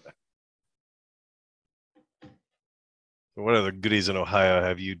 What other goodies in Ohio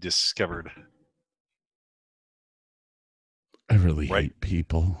have you discovered? I really hate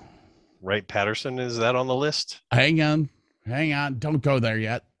people. Wright-Patterson, is that on the list? Hang on. Don't go there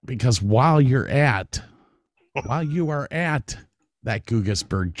yet, because while you are at that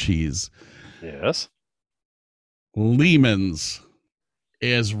Gugasburg cheese, yes, Lehman's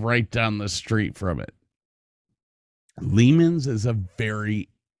is right down the street from it. Lehman's is a very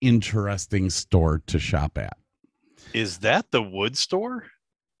interesting store to shop at. Is that the wood store?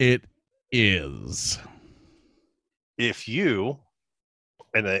 It is. If you,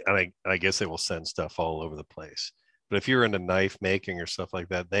 and I guess they will send stuff all over the place, but if you're into knife making or stuff like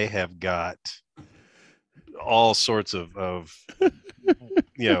that, they have got all sorts of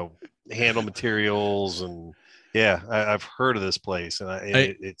handle materials, and yeah, I've heard of this place, and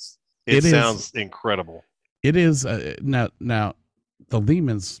It sounds incredible. It is now the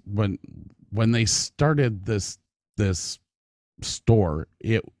Lehmans when they started this store,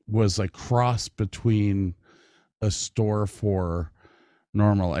 it was a cross between a store for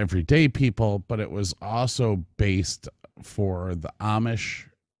normal everyday people, but it was also based for the Amish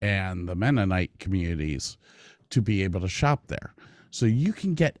and the Mennonite communities to be able to shop there. So you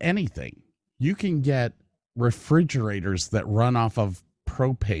can get anything. You can get refrigerators that run off of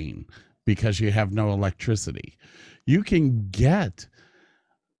propane because you have no electricity. You can get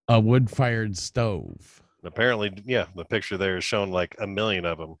a wood-fired stove. Apparently, yeah, the picture there is shown like a million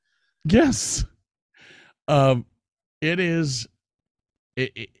of them. Yes. It's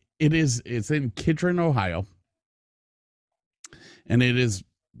in Kidron, Ohio. And it is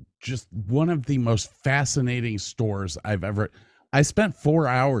just one of the most fascinating stores I spent 4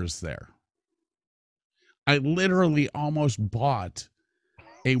 hours there. I literally almost bought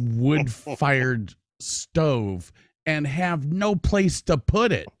a wood-fired stove and have no place to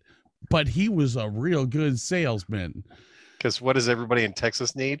put it. But he was a real good salesman. Because what does everybody in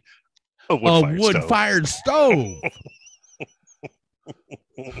Texas need? A wood-fired stove.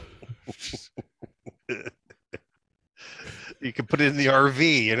 You can put it in the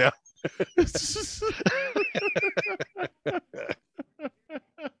RV, you know.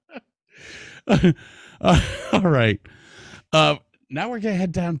 All right. Now we're gonna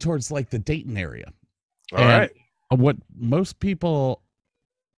head down towards like the Dayton area. All right. What most people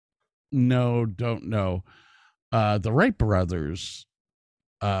don't know, the Wright brothers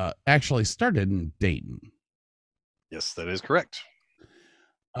actually started in Dayton. Yes, that is correct.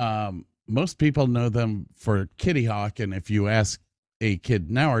 Most people know them for Kitty Hawk, and if you ask a kid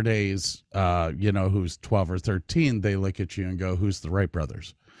nowadays, who's 12 or 13, they look at you and go, "Who's the Wright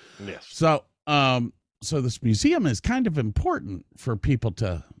brothers?" Yes. So, so this museum is kind of important for people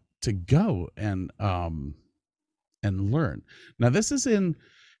to go and learn. Now, this is in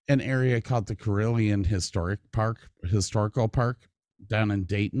an area called the Carilion Historical Park down in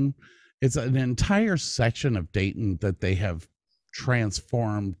Dayton. It's an entire section of Dayton that they have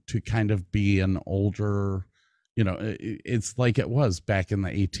transformed to kind of be an older, it's like it was back in the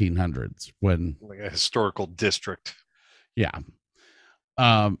 1800s when like a historical district. Yeah.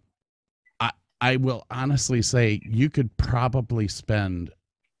 I will honestly say you could probably spend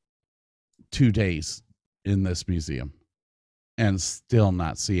 2 days in this museum and still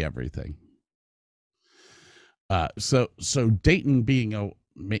not see everything. So Dayton being a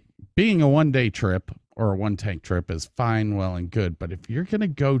 1-day trip or a 1-tank trip is fine, well and good. But if you're going to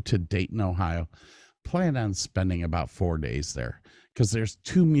go to Dayton, Ohio, plan on spending about 4 days there, because there's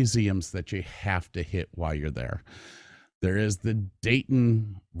 2 museums that you have to hit while you're there. There is the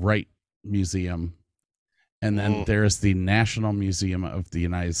Dayton Wright Museum, and then there's the National Museum of the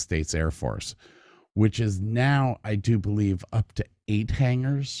United States Air Force, which is now, I do believe, up to 8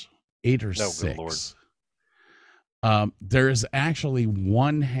 hangars, 8 or 6. There is actually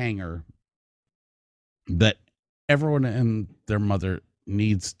one hangar that everyone and their mother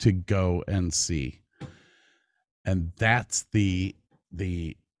needs to go and see, and that's the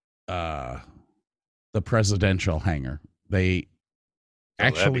presidential hangar. They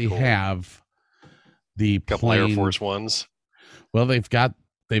actually have the couple plane, Air Force Ones. Well, they've got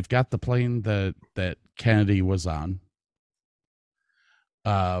the plane that Kennedy was on.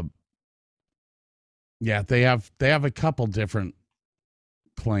 Yeah, they have a couple different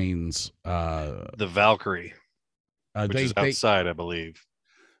planes. The Valkyrie, which is outside, I believe.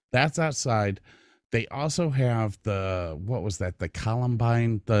 That's outside. They also have what was that? The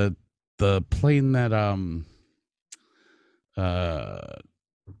Columbine, the plane that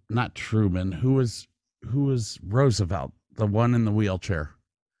not Truman. Who was Roosevelt? The one in the wheelchair.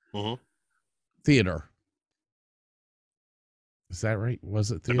 Mm-hmm. Theodore. Is that right?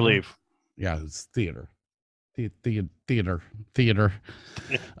 Was it Theodore? I believe. Yeah, it's Theodore. Theater. Theater.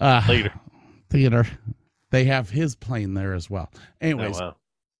 They have his plane there as well. Anyways,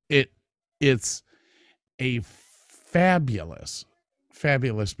 it's a fabulous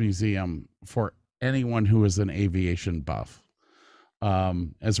museum for anyone who is an aviation buff.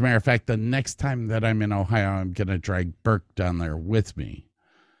 As a matter of fact, the next time that I'm in Ohio, I'm going to drag Burke down there with me.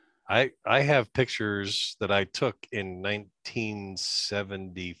 I have pictures that I took in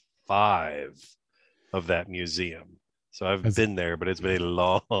 1975 of that museum. So I've been there, but it's been a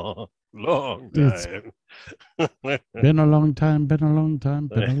long time. Been a long time. Been a long,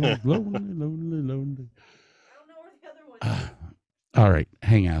 lonely. I don't know where the other one is. All right,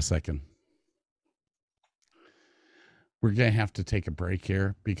 hang on a second. We're going to have to take a break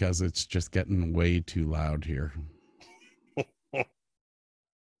here because it's just getting way too loud here.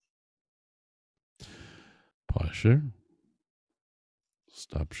 Pause share.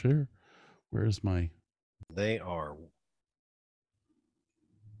 Stop share. Where's my... They are.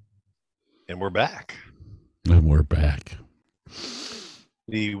 And we're back. And we're back.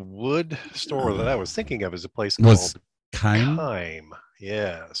 The wood store that I was thinking of is a place Was called Kime? Kime.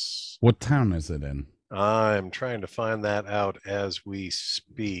 Yes. What town is it in? I'm trying to find that out as we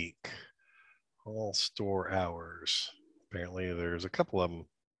speak. All store hours. Apparently, there's a couple of them.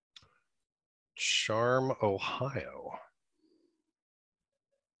 Charm, Ohio.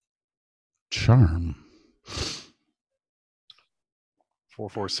 Charm.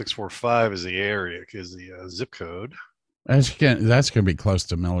 44645 is the area, is the zip code. That's going to be close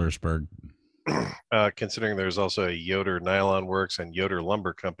to Millersburg. Considering there's also a Yoder Nylon Works and Yoder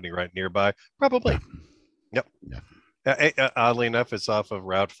Lumber Company right nearby. Probably. Yep. Yeah. Oddly enough, it's off of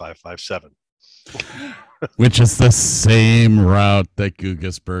Route 557. Which is the same route that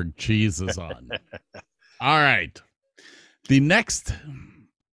Gugasburg cheese is on. All right. The next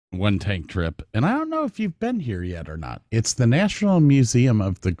one tank trip, and I don't know if you've been here yet or not. It's the National Museum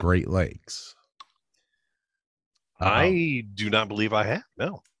of the Great Lakes. I do not believe I have.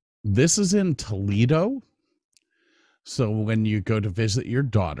 No. This is in Toledo. So when you go to visit your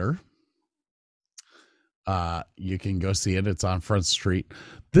daughter, you can go see it. It's on Front Street.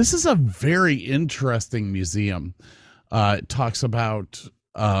 This is a very interesting museum. It talks about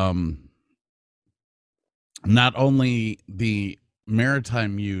not only the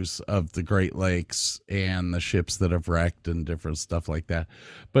maritime use of the Great Lakes and the ships that have wrecked and different stuff like that,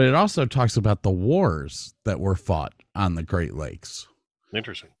 but it also talks about the wars that were fought on the Great Lakes.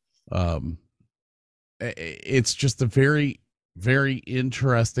 Interesting. It's just a very, very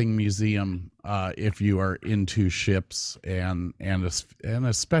interesting museum if you are into ships and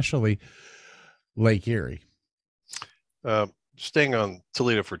especially Lake Erie. Staying on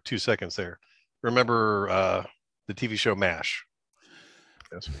Toledo for 2 seconds there. Remember the TV show MASH?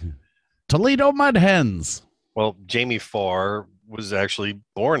 Yes. Toledo Mud Hens. Well, Jamie Farr was actually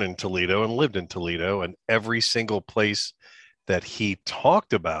born in Toledo and lived in Toledo, and every single place that he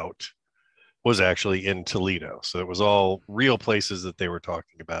talked about was actually in Toledo. So it was all real places that they were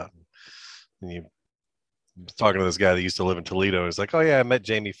talking about. And you talking to this guy that used to live in Toledo, it's like, oh yeah, I met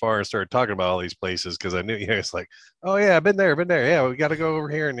Jamie Farr and started talking about all these places because I knew, it's like, oh yeah, I've been there. Yeah, we got to go over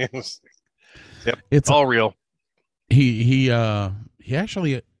here. And yep, it's all real. He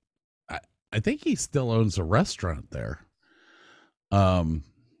actually, I think he still owns a restaurant there. But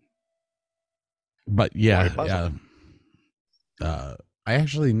yeah, I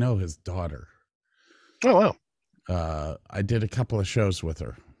actually know his daughter. Oh, wow. I did a couple of shows with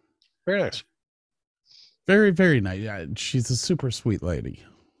her. Very nice. Very, very nice. Yeah, she's a super sweet lady.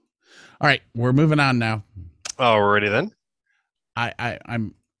 All right, we're moving on now. Alrighty then.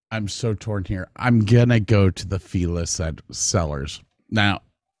 I'm so torn here. I'm gonna go to the Fila Cellars. Now,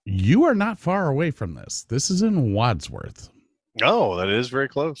 you are not far away from this. This is in Wadsworth. Oh, that is very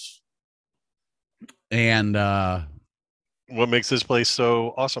close. And what makes this place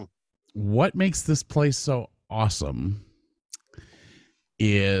so awesome? What makes this place so awesome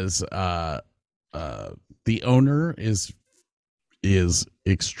is the owner is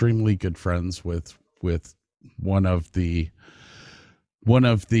extremely good friends with one of the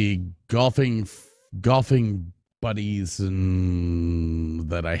golfing buddies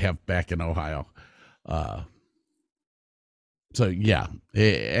that I have back in Ohio. So yeah,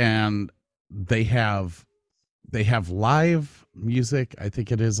 and they have live music. I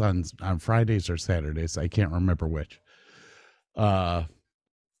think it is on Fridays or Saturdays. I can't remember which. But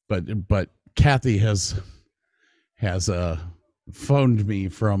Kathy has phoned me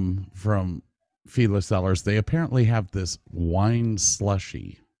from Fila Cellars. They apparently have this wine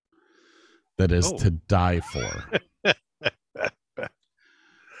slushy that is to die for.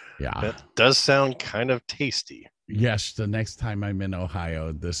 Yeah, that does sound kind of tasty. Yes, the next time I'm in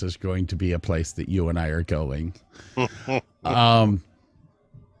Ohio, this is going to be a place that you and I are going. All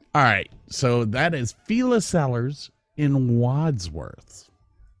right, so that is Fila Cellars in Wadsworth.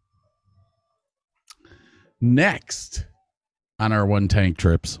 Next on our one tank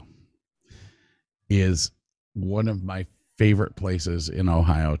trips is one of my favorite places in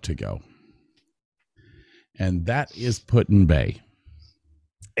Ohio to go. And that is Put-in-Bay.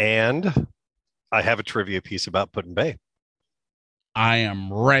 And I have a trivia piece about Put-in-Bay. I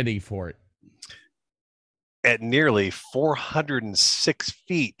am ready for it. At nearly 406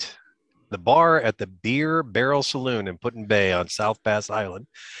 feet, the bar at the Beer Barrel Saloon in Put-in-Bay on South Pass Island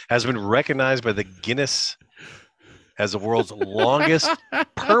has been recognized by the Guinness as the world's longest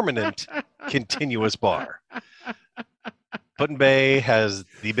permanent continuous bar. Put-in-Bay has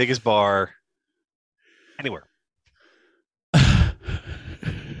the biggest bar Anywhere.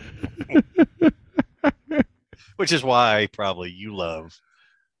 Which is why probably you love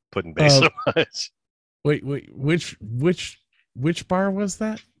Put-in Bay so much. Wait, which bar was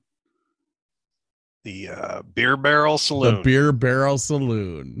that? The Beer Barrel Saloon. The Beer Barrel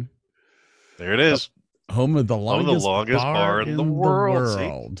Saloon. There it is. Home of the longest bar in the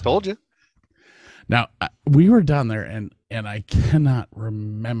world. See? Told you. Now, we were down there, and I cannot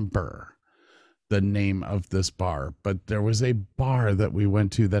remember the name of this bar, but there was a bar that we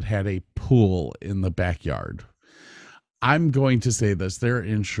went to that had a pool in the backyard. I'm going to say this. Their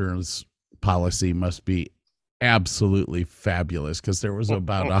insurance policy must be absolutely fabulous, because there was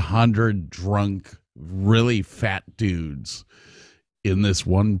about 100 drunk, really fat dudes in this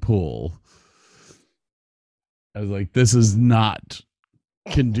one pool. I was like, this is not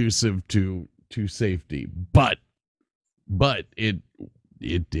conducive to safety, but it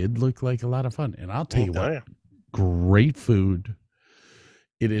did look like a lot of fun. And I'll tell you what, great food.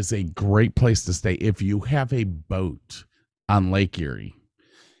 It is a great place to stay. If you have a boat on Lake Erie,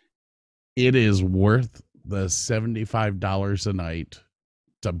 it is worth the $75 a night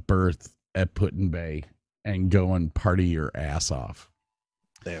to berth at Put-in Bay and go and party your ass off.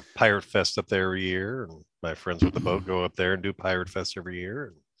 They have Pirate Fest up there every year, and my friends with the boat go up there and do Pirate Fest every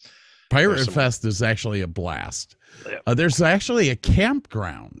year. Pirate Fest is actually a blast. Yeah. There's actually a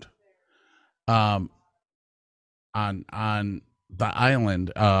campground on the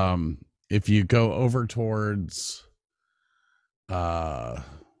island. If you go over towards the,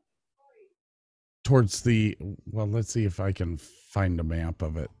 well, let's see if I can find a map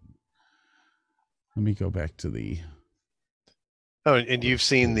of it. Let me go back to the. Oh, and you've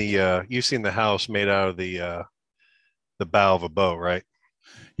seen the house made out of the bow of a boat, right?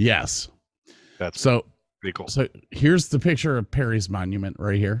 Yes. That's so pretty cool. So here's the picture of Perry's Monument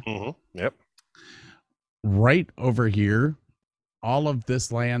right here. Mm-hmm. Yep. Right over here, all of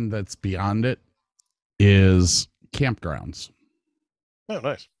this land that's beyond it is campgrounds. Oh,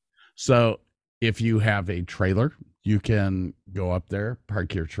 nice. So if you have a trailer, you can go up there,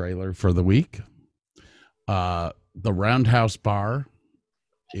 park your trailer for the week. The Roundhouse Bar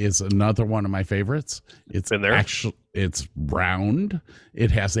is another one of my favorites. It's been there. Actually, it's round. It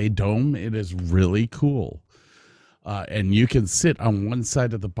has a dome. It is really cool. And you can sit on one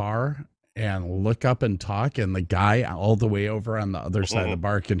side of the bar and look up and talk, and the guy all the way over on the other side of the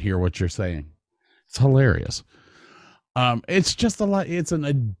bar can hear what you're saying. It's hilarious. It's just a lot. It's an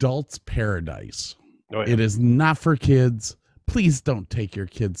adult's paradise. Oh, yeah. It is not for kids. Please don't take your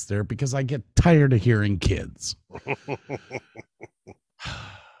kids there, because I get tired of hearing kids.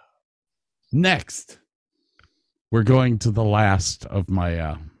 Next, we're going to the last of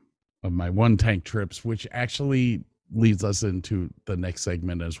my one tank trips, which actually leads us into the next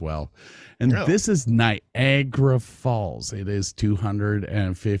segment as well. And This is Niagara Falls. It is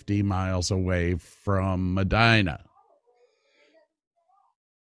 250 miles away from Medina.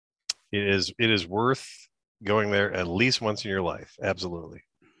 It is worth going there at least once in your life. Absolutely.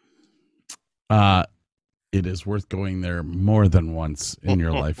 It is worth going there more than once in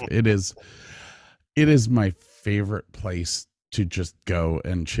your life. It is my favorite place to just go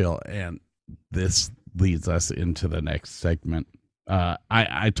and chill. And this leads us into the next segment.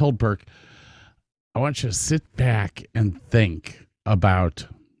 I told Burke, I want you to sit back and think about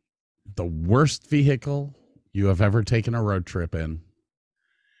the worst vehicle you have ever taken a road trip in,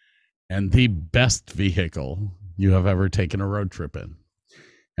 and the best vehicle you have ever taken a road trip in.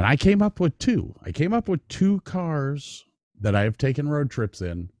 And I came up with two. I came up with two cars that I have taken road trips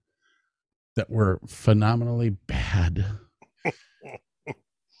in that were phenomenally bad.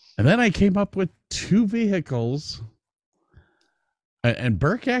 And then I came up with two vehicles. And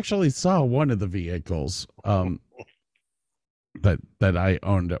Burke actually saw one of the vehicles that I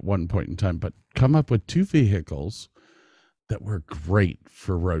owned at one point in time, but come up with two vehicles that were great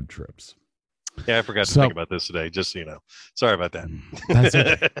for road trips. Yeah, I forgot to think about this today, just so you know. Sorry about that. That's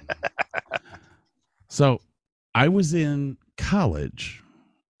okay. So I was in college,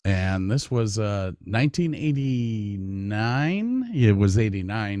 and this was 1989. It was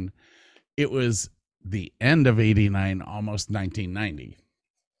 89. It was the end of 89, almost 1990.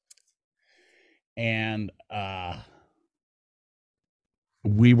 And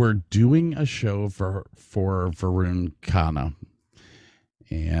we were doing a show for Varun Khanna.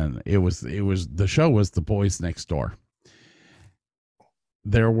 And the show was The Boys Next Door.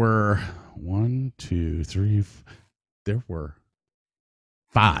 There were there were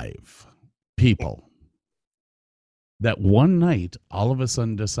 5 people that one night all of a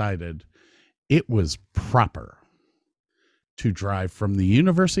sudden decided it was proper to drive from the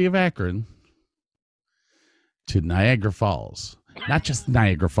University of Akron to Niagara Falls. Not just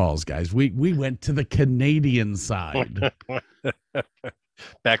Niagara Falls, guys. We went to the Canadian side.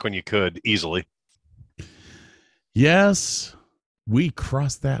 Back when you could easily. Yes, we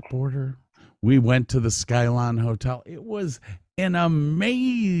crossed that border. We went to the Skylon Hotel. It was an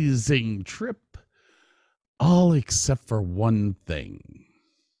amazing trip, all except for one thing.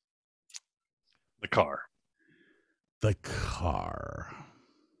 The car. The car.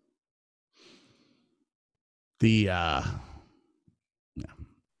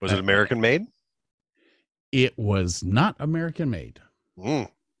 Was it American made? It was not American made.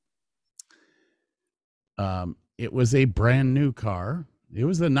 It was a brand new car. It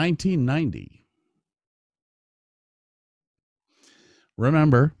was a 1990.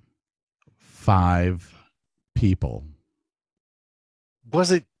 Remember, 5 people.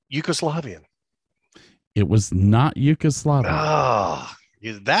 Was it Yugoslavian? It was not Yugoslavian. Oh,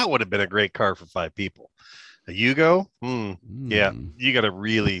 that would have been a great car for 5 people. A Yugo? Yeah, you got to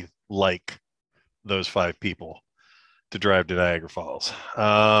really like those 5 people to drive to Niagara Falls.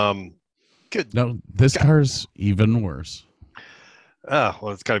 Good. No, this car's even worse. Oh,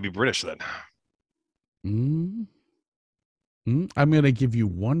 well, it's got to be British then. I'm going to give you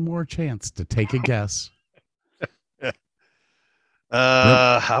one more chance to take a guess.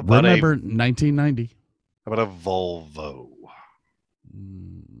 How about remember 1990? How about a Volvo?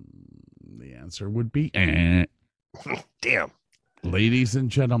 The answer would be Damn. Ladies and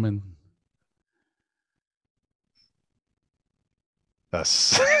gentlemen.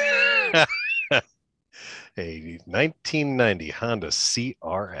 A 1990 Honda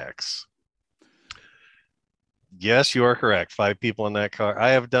CRX. Yes, you are correct. 5 people in that car. I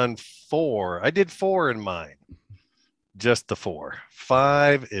have done 4. I did 4 in mine. Just the 4.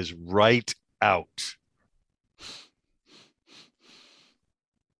 5 is right out.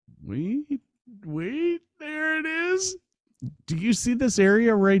 Wait, there it is. Do you see this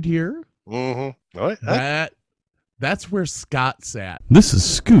area right here? Mm-hmm. That's where Scott sat. This is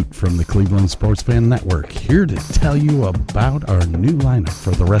Scoot from the Cleveland Sports Fan Network, here to tell you about our new lineup for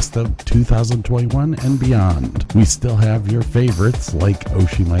the rest of 2021 and beyond. We still have your favorites like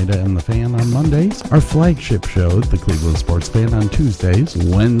Oshimida and the Fan on Mondays, our flagship show, the Cleveland Sports Fan, on Tuesdays.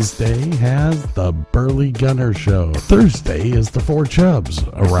 Wednesday has the Burley Gunner Show. Thursday is the Four Chubs,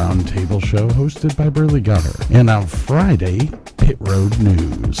 a roundtable show hosted by Burley Gunner. And on Friday, Pit Road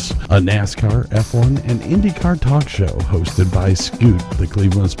News, a NASCAR, F1, and IndyCar talk show hosted by Scoot, the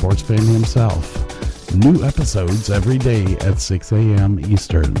Cleveland sports fan himself. New episodes every day at 6 a.m.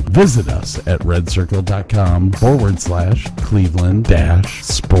 Eastern. Visit us at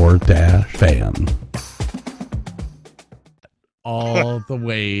redcircle.com/Cleveland-sport-fan. All the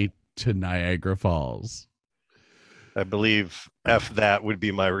way to Niagara Falls. I believe F that would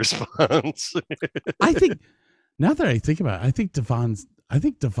be my response. I think, now that I think about it, I think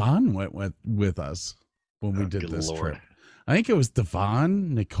Devon went with us when we did this trip. I think it was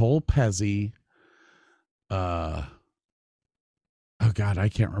Devon, Nicole Pezzi. Oh God, I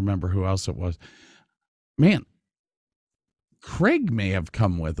can't remember who else it was. Man, Craig may have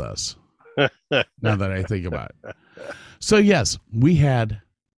come with us. Now that I think about it. So yes, we had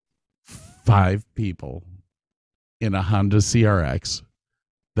 5 people in a Honda CRX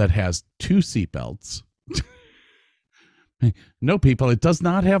that has 2 seatbelts. No, people, it does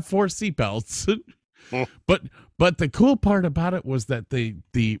not have 4 seatbelts. But the cool part about it was that the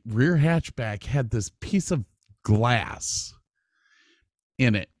rear hatchback had this piece of glass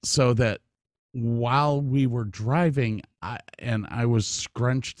in it, so that while we were driving and I was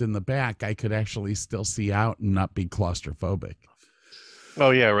scrunched in the back, I could actually still see out and not be claustrophobic.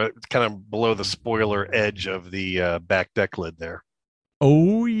 Oh yeah, right, kind of below the spoiler edge of the back deck lid there.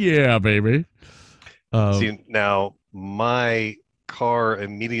 Oh yeah, baby. See, now my car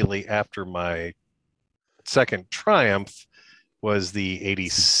immediately after my second Triumph was the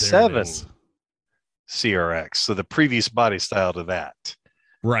 87 CRX. So the previous body style to that.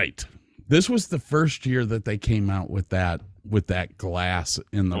 Right. This was the first year that they came out with that glass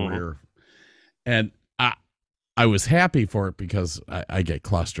in the rear. And I was happy for it because I get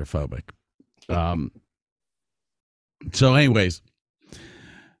claustrophobic. So anyways,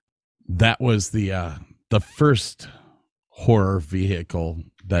 that was the first horror vehicle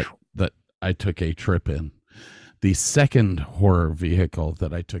that I took a trip in. The second horror vehicle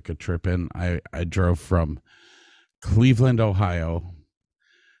that I took a trip in, I drove from Cleveland, Ohio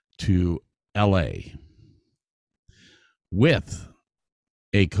to LA with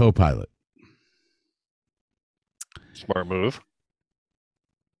a co-pilot. Smart move.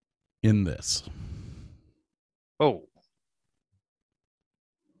 In this. Oh.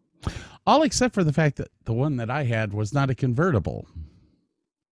 All except for the fact that the one that I had was not a convertible.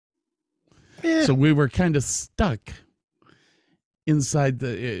 Yeah. So we were kind of stuck inside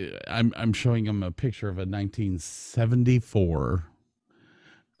the. I'm showing him a picture of a 1974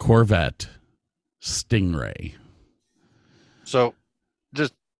 Corvette Stingray. So,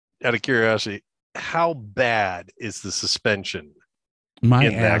 just out of curiosity, how bad is the suspension My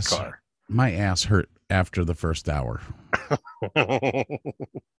in ass, that car? my ass hurt after the first hour.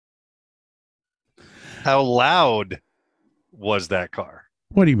 How loud was that car?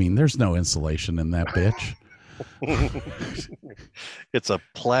 What do you mean? There's no insulation in that bitch. It's a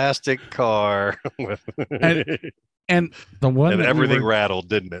plastic car. And the one And that everything rattled,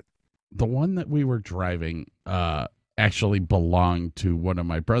 didn't it? the one that we were driving actually belonged to one of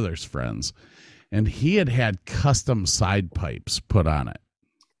my brother's friends, and he had custom side pipes put on it.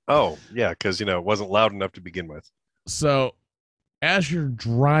 Oh, yeah, because, it wasn't loud enough to begin with. So as you're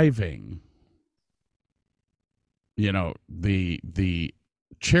driving, the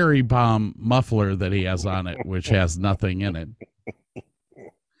cherry bomb muffler that he has on it, which has nothing in it,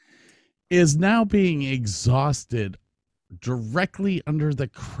 is now being exhausted directly under the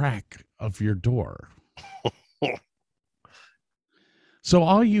crack of your door. So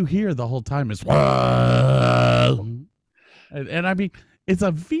all you hear the whole time is and I mean, it's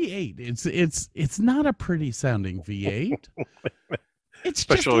a V8. It's not a pretty sounding V8. It's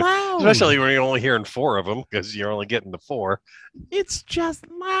just loud. Especially when you're only hearing 4 of them, because you're only getting to 4. It's just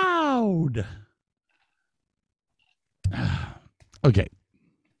loud. Okay.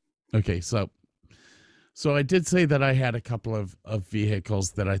 So I did say that I had a couple of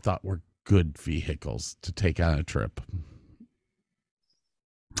vehicles that I thought were good vehicles to take on a trip.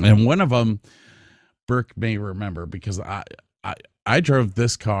 And one of them, Burke may remember, because I drove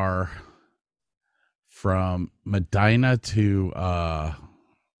this car from Medina to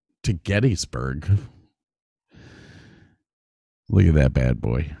Gettysburg. Look at that bad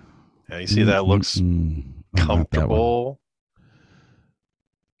boy. Yeah, you see that looks comfortable.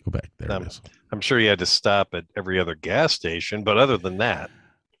 Go back there. I'm sure you had to stop at every other gas station, but other than that,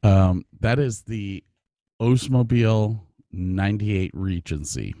 that is the Oldsmobile 98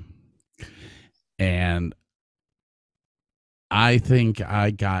 Regency, and I think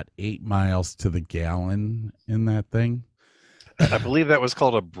I got 8 miles to the gallon in that thing. I believe that was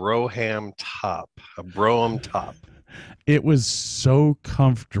called a Brougham top, a Brougham top. It was so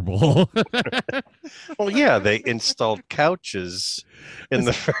comfortable. Well, yeah, they installed couches in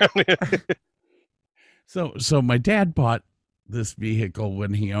the front. So my dad bought this vehicle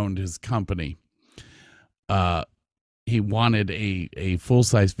when he owned his company. He wanted a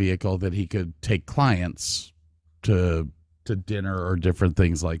full-size vehicle that he could take clients to dinner or different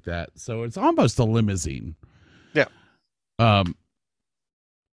things like that. So it's almost a limousine. Yeah.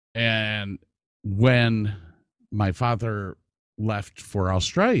 And when my father left for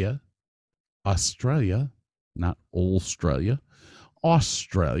Australia, not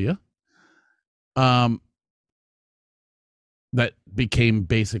Australia, that became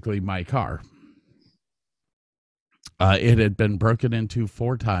basically my car. It had been broken into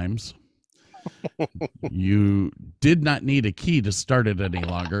 4 times. You did not need a key to start it any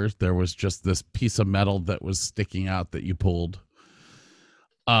longer. There was just this piece of metal that was sticking out that you pulled.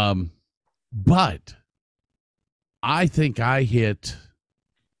 But I think I hit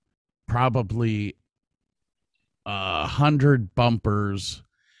probably 100 bumpers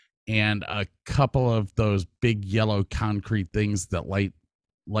and a couple of those big yellow concrete things that light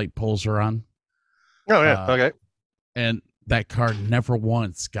poles are on. Oh, yeah. Okay. And that car never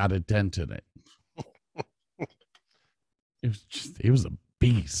once got a dent in it. It was a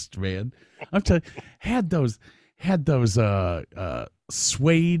beast, man. I'm telling you, had those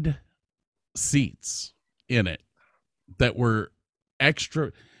suede seats in it that were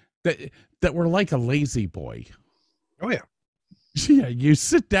extra, that were like a lazy boy. Oh, yeah. Yeah, you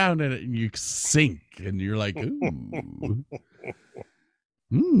sit down in it and you sink, and you're like,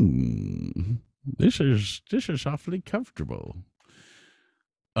 ooh, this is awfully comfortable.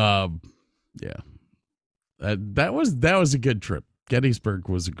 Yeah, that was a good trip. Gettysburg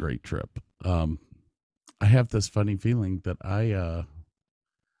was a great trip. I have this funny feeling that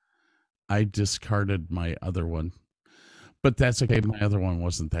I discarded my other one, but that's okay. My other one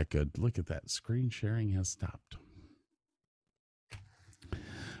wasn't that good. Look at that. Screen sharing has stopped.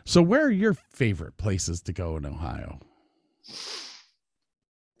 So where are your favorite places to go in Ohio?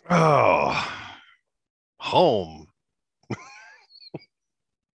 Oh, home.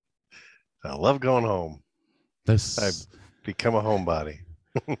 I love going home. I've become a homebody.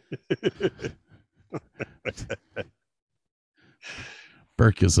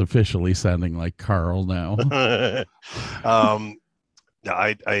 Burke is officially sounding like Carl now. I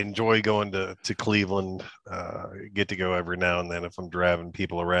enjoy going to Cleveland. Get to go every now and then if I'm driving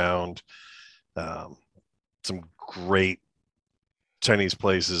people around. Some great Chinese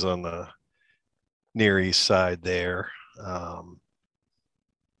places on the Near East Side there.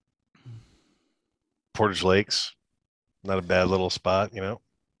 Portage Lakes, not a bad little spot, you know.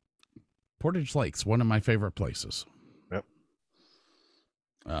 Portage Lakes, one of my favorite places. Yep.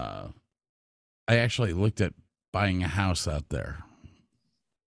 I actually looked at buying a house out there.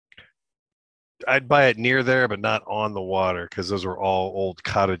 I'd buy it near there, but not on the water, because those were all old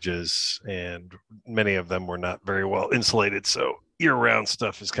cottages, and many of them were not very well insulated. So year-round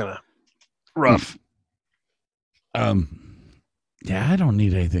stuff is kind of rough. Yeah, I don't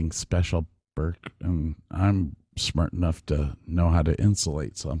need anything special, Burke. I'm smart enough to know how to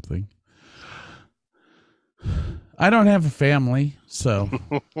insulate something. I don't have a family, so.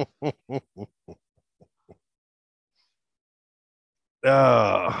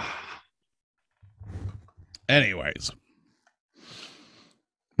 Anyways,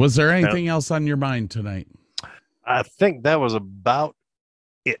 was there anything else on your mind tonight? I think that was about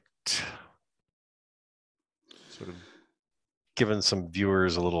it. Sort of giving some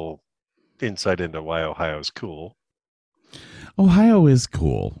viewers a little insight into why Ohio is cool. Ohio is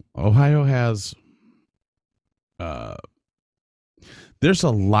cool. Ohio has there's a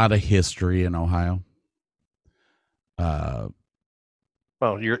lot of history in Ohio. Well,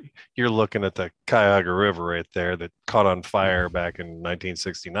 you're looking at the Cuyahoga River right there that caught on fire back in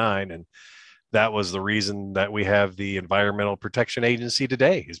 1969, and that was the reason that we have the Environmental Protection Agency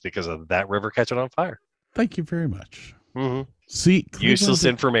today, is because of that river catching on fire. Thank you very much. Mm-hmm. See, useless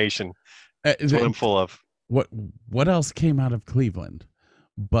information. That's what I'm full of. What else came out of Cleveland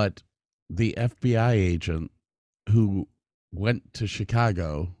but the FBI agent who went to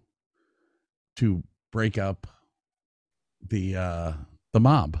Chicago to break up the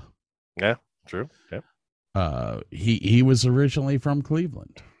mob? Yeah, true. Yeah. He was originally from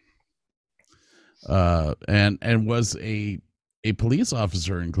Cleveland. And was a police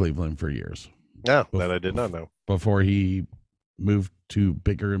officer in Cleveland for years. No, that I did not know. Before he moved to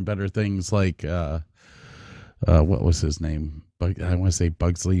bigger and better things like what was his name? I want to say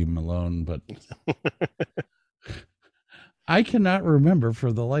Bugsley Malone, but I cannot remember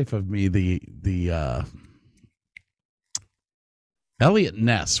for the life of me the Elliot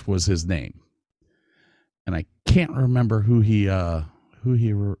Ness was his name, and I can't remember who he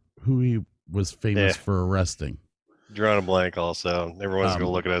was famous for arresting. Drawing a blank. Also, everyone's going to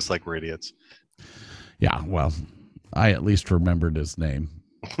look at us like we're idiots. Yeah, well, I at least remembered his name.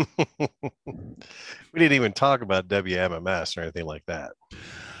 We didn't even talk about WMMS or anything like that.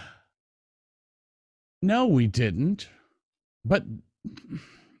 No, we didn't. But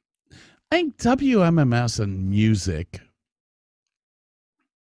I think WMMS and music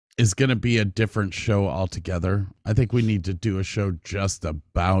is going to be a different show altogether. I think we need to do a show just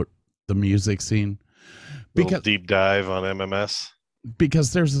about the music scene. Because deep dive on MMS.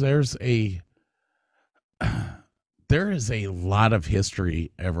 Because there is a lot of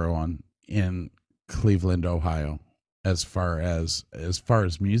history, everyone, in Cleveland, Ohio, as far as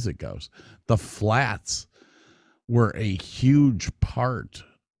music goes. The Flats were a huge part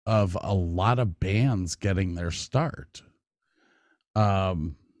of a lot of bands getting their start.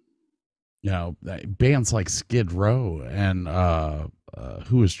 Bands like Skid Row and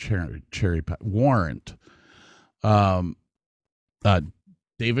who was Cherry Pie? Warrant. David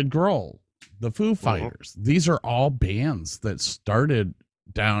Grohl, the Foo Fighters. These are all bands that started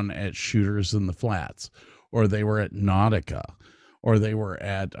down at Shooters in the Flats, or they were at Nautica, or they were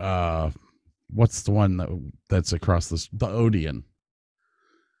at what's the one that's across the Odeon.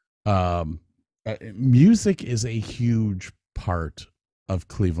 Music is a huge part of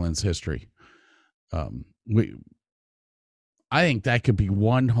Cleveland's history. I think that could be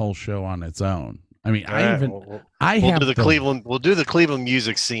one whole show on its own. I mean, we'll do the Cleveland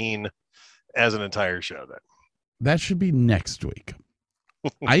music scene as an entire show then. That should be next week.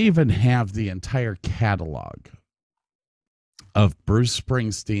 I even have the entire catalog of Bruce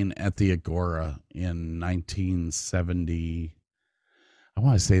Springsteen at the Agora in 1970. I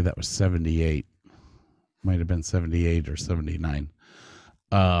want to say that was 78. Might have been 78 or 79.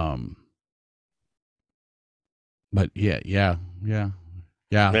 But yeah.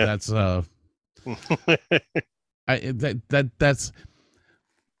 That's that's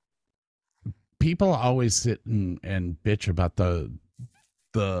people always sit and bitch about the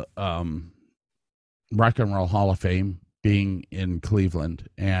Rock and Roll Hall of Fame being in Cleveland,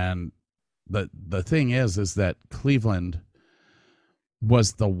 and the thing is that Cleveland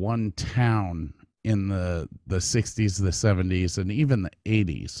was the one town in the 60s, the 70s, and even the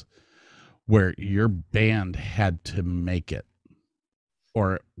 80s where your band had to make it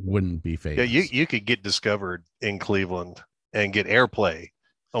or it wouldn't be famous. Yeah, you could get discovered in Cleveland and get airplay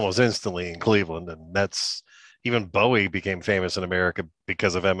almost instantly in Cleveland, and that's even Bowie became famous in America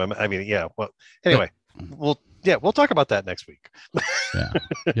because of MM. I mean, yeah. Well, anyway, we'll talk about that next week.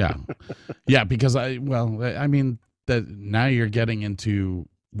 Yeah. Because I mean that now you're getting into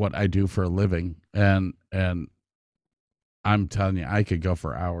what I do for a living, and I'm telling you, I could go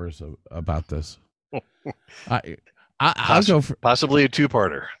for hours about this. I'll go for possibly a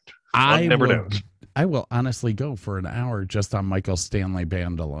two-parter. I never knows. I will honestly go for an hour just on Michael Stanley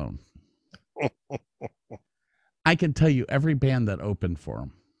Band alone. I can tell you every band that opened for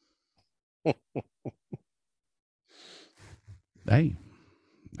him. Hey,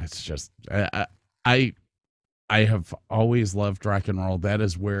 that's just I have always loved rock and roll. That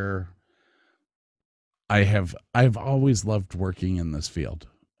is where I've always loved working in this field.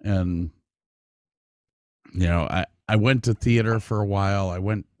 And you know, I went to theater for a while. I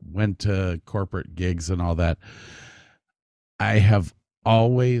went to corporate gigs and all that. I have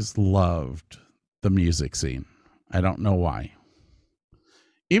always loved the music scene. I don't know why.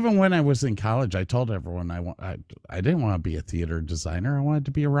 Even when I was in college, I told everyone I didn't want to be a theater designer. I wanted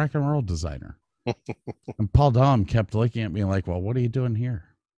to be a rock and roll designer. And Paul Dahm kept looking at me like, well, what are you doing here?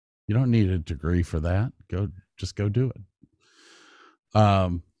 You don't need a degree for that. Just go do it.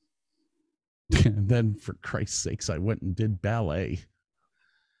 And then for Christ's sakes, I went and did ballet.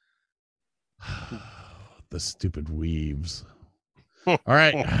 The stupid weaves. All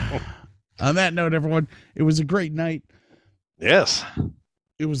right. On that note, everyone, it was a great night. Yes.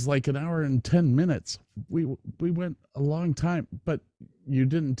 It was like an hour and 10 minutes. We went a long time, but you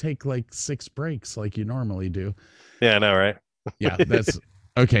didn't take like 6 breaks like you normally do. Yeah, I know, right? Yeah, that's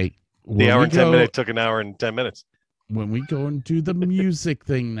okay. The hour and 10 minutes took an hour and 10 minutes. When we go and do the music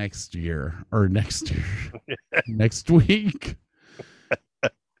thing next week,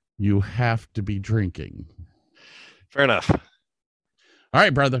 you have to be drinking. Fair enough. All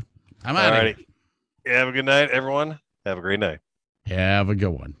right, brother. I'm out of here. Have a good night, everyone. Have a great night. Have a good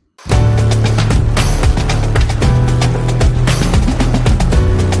one.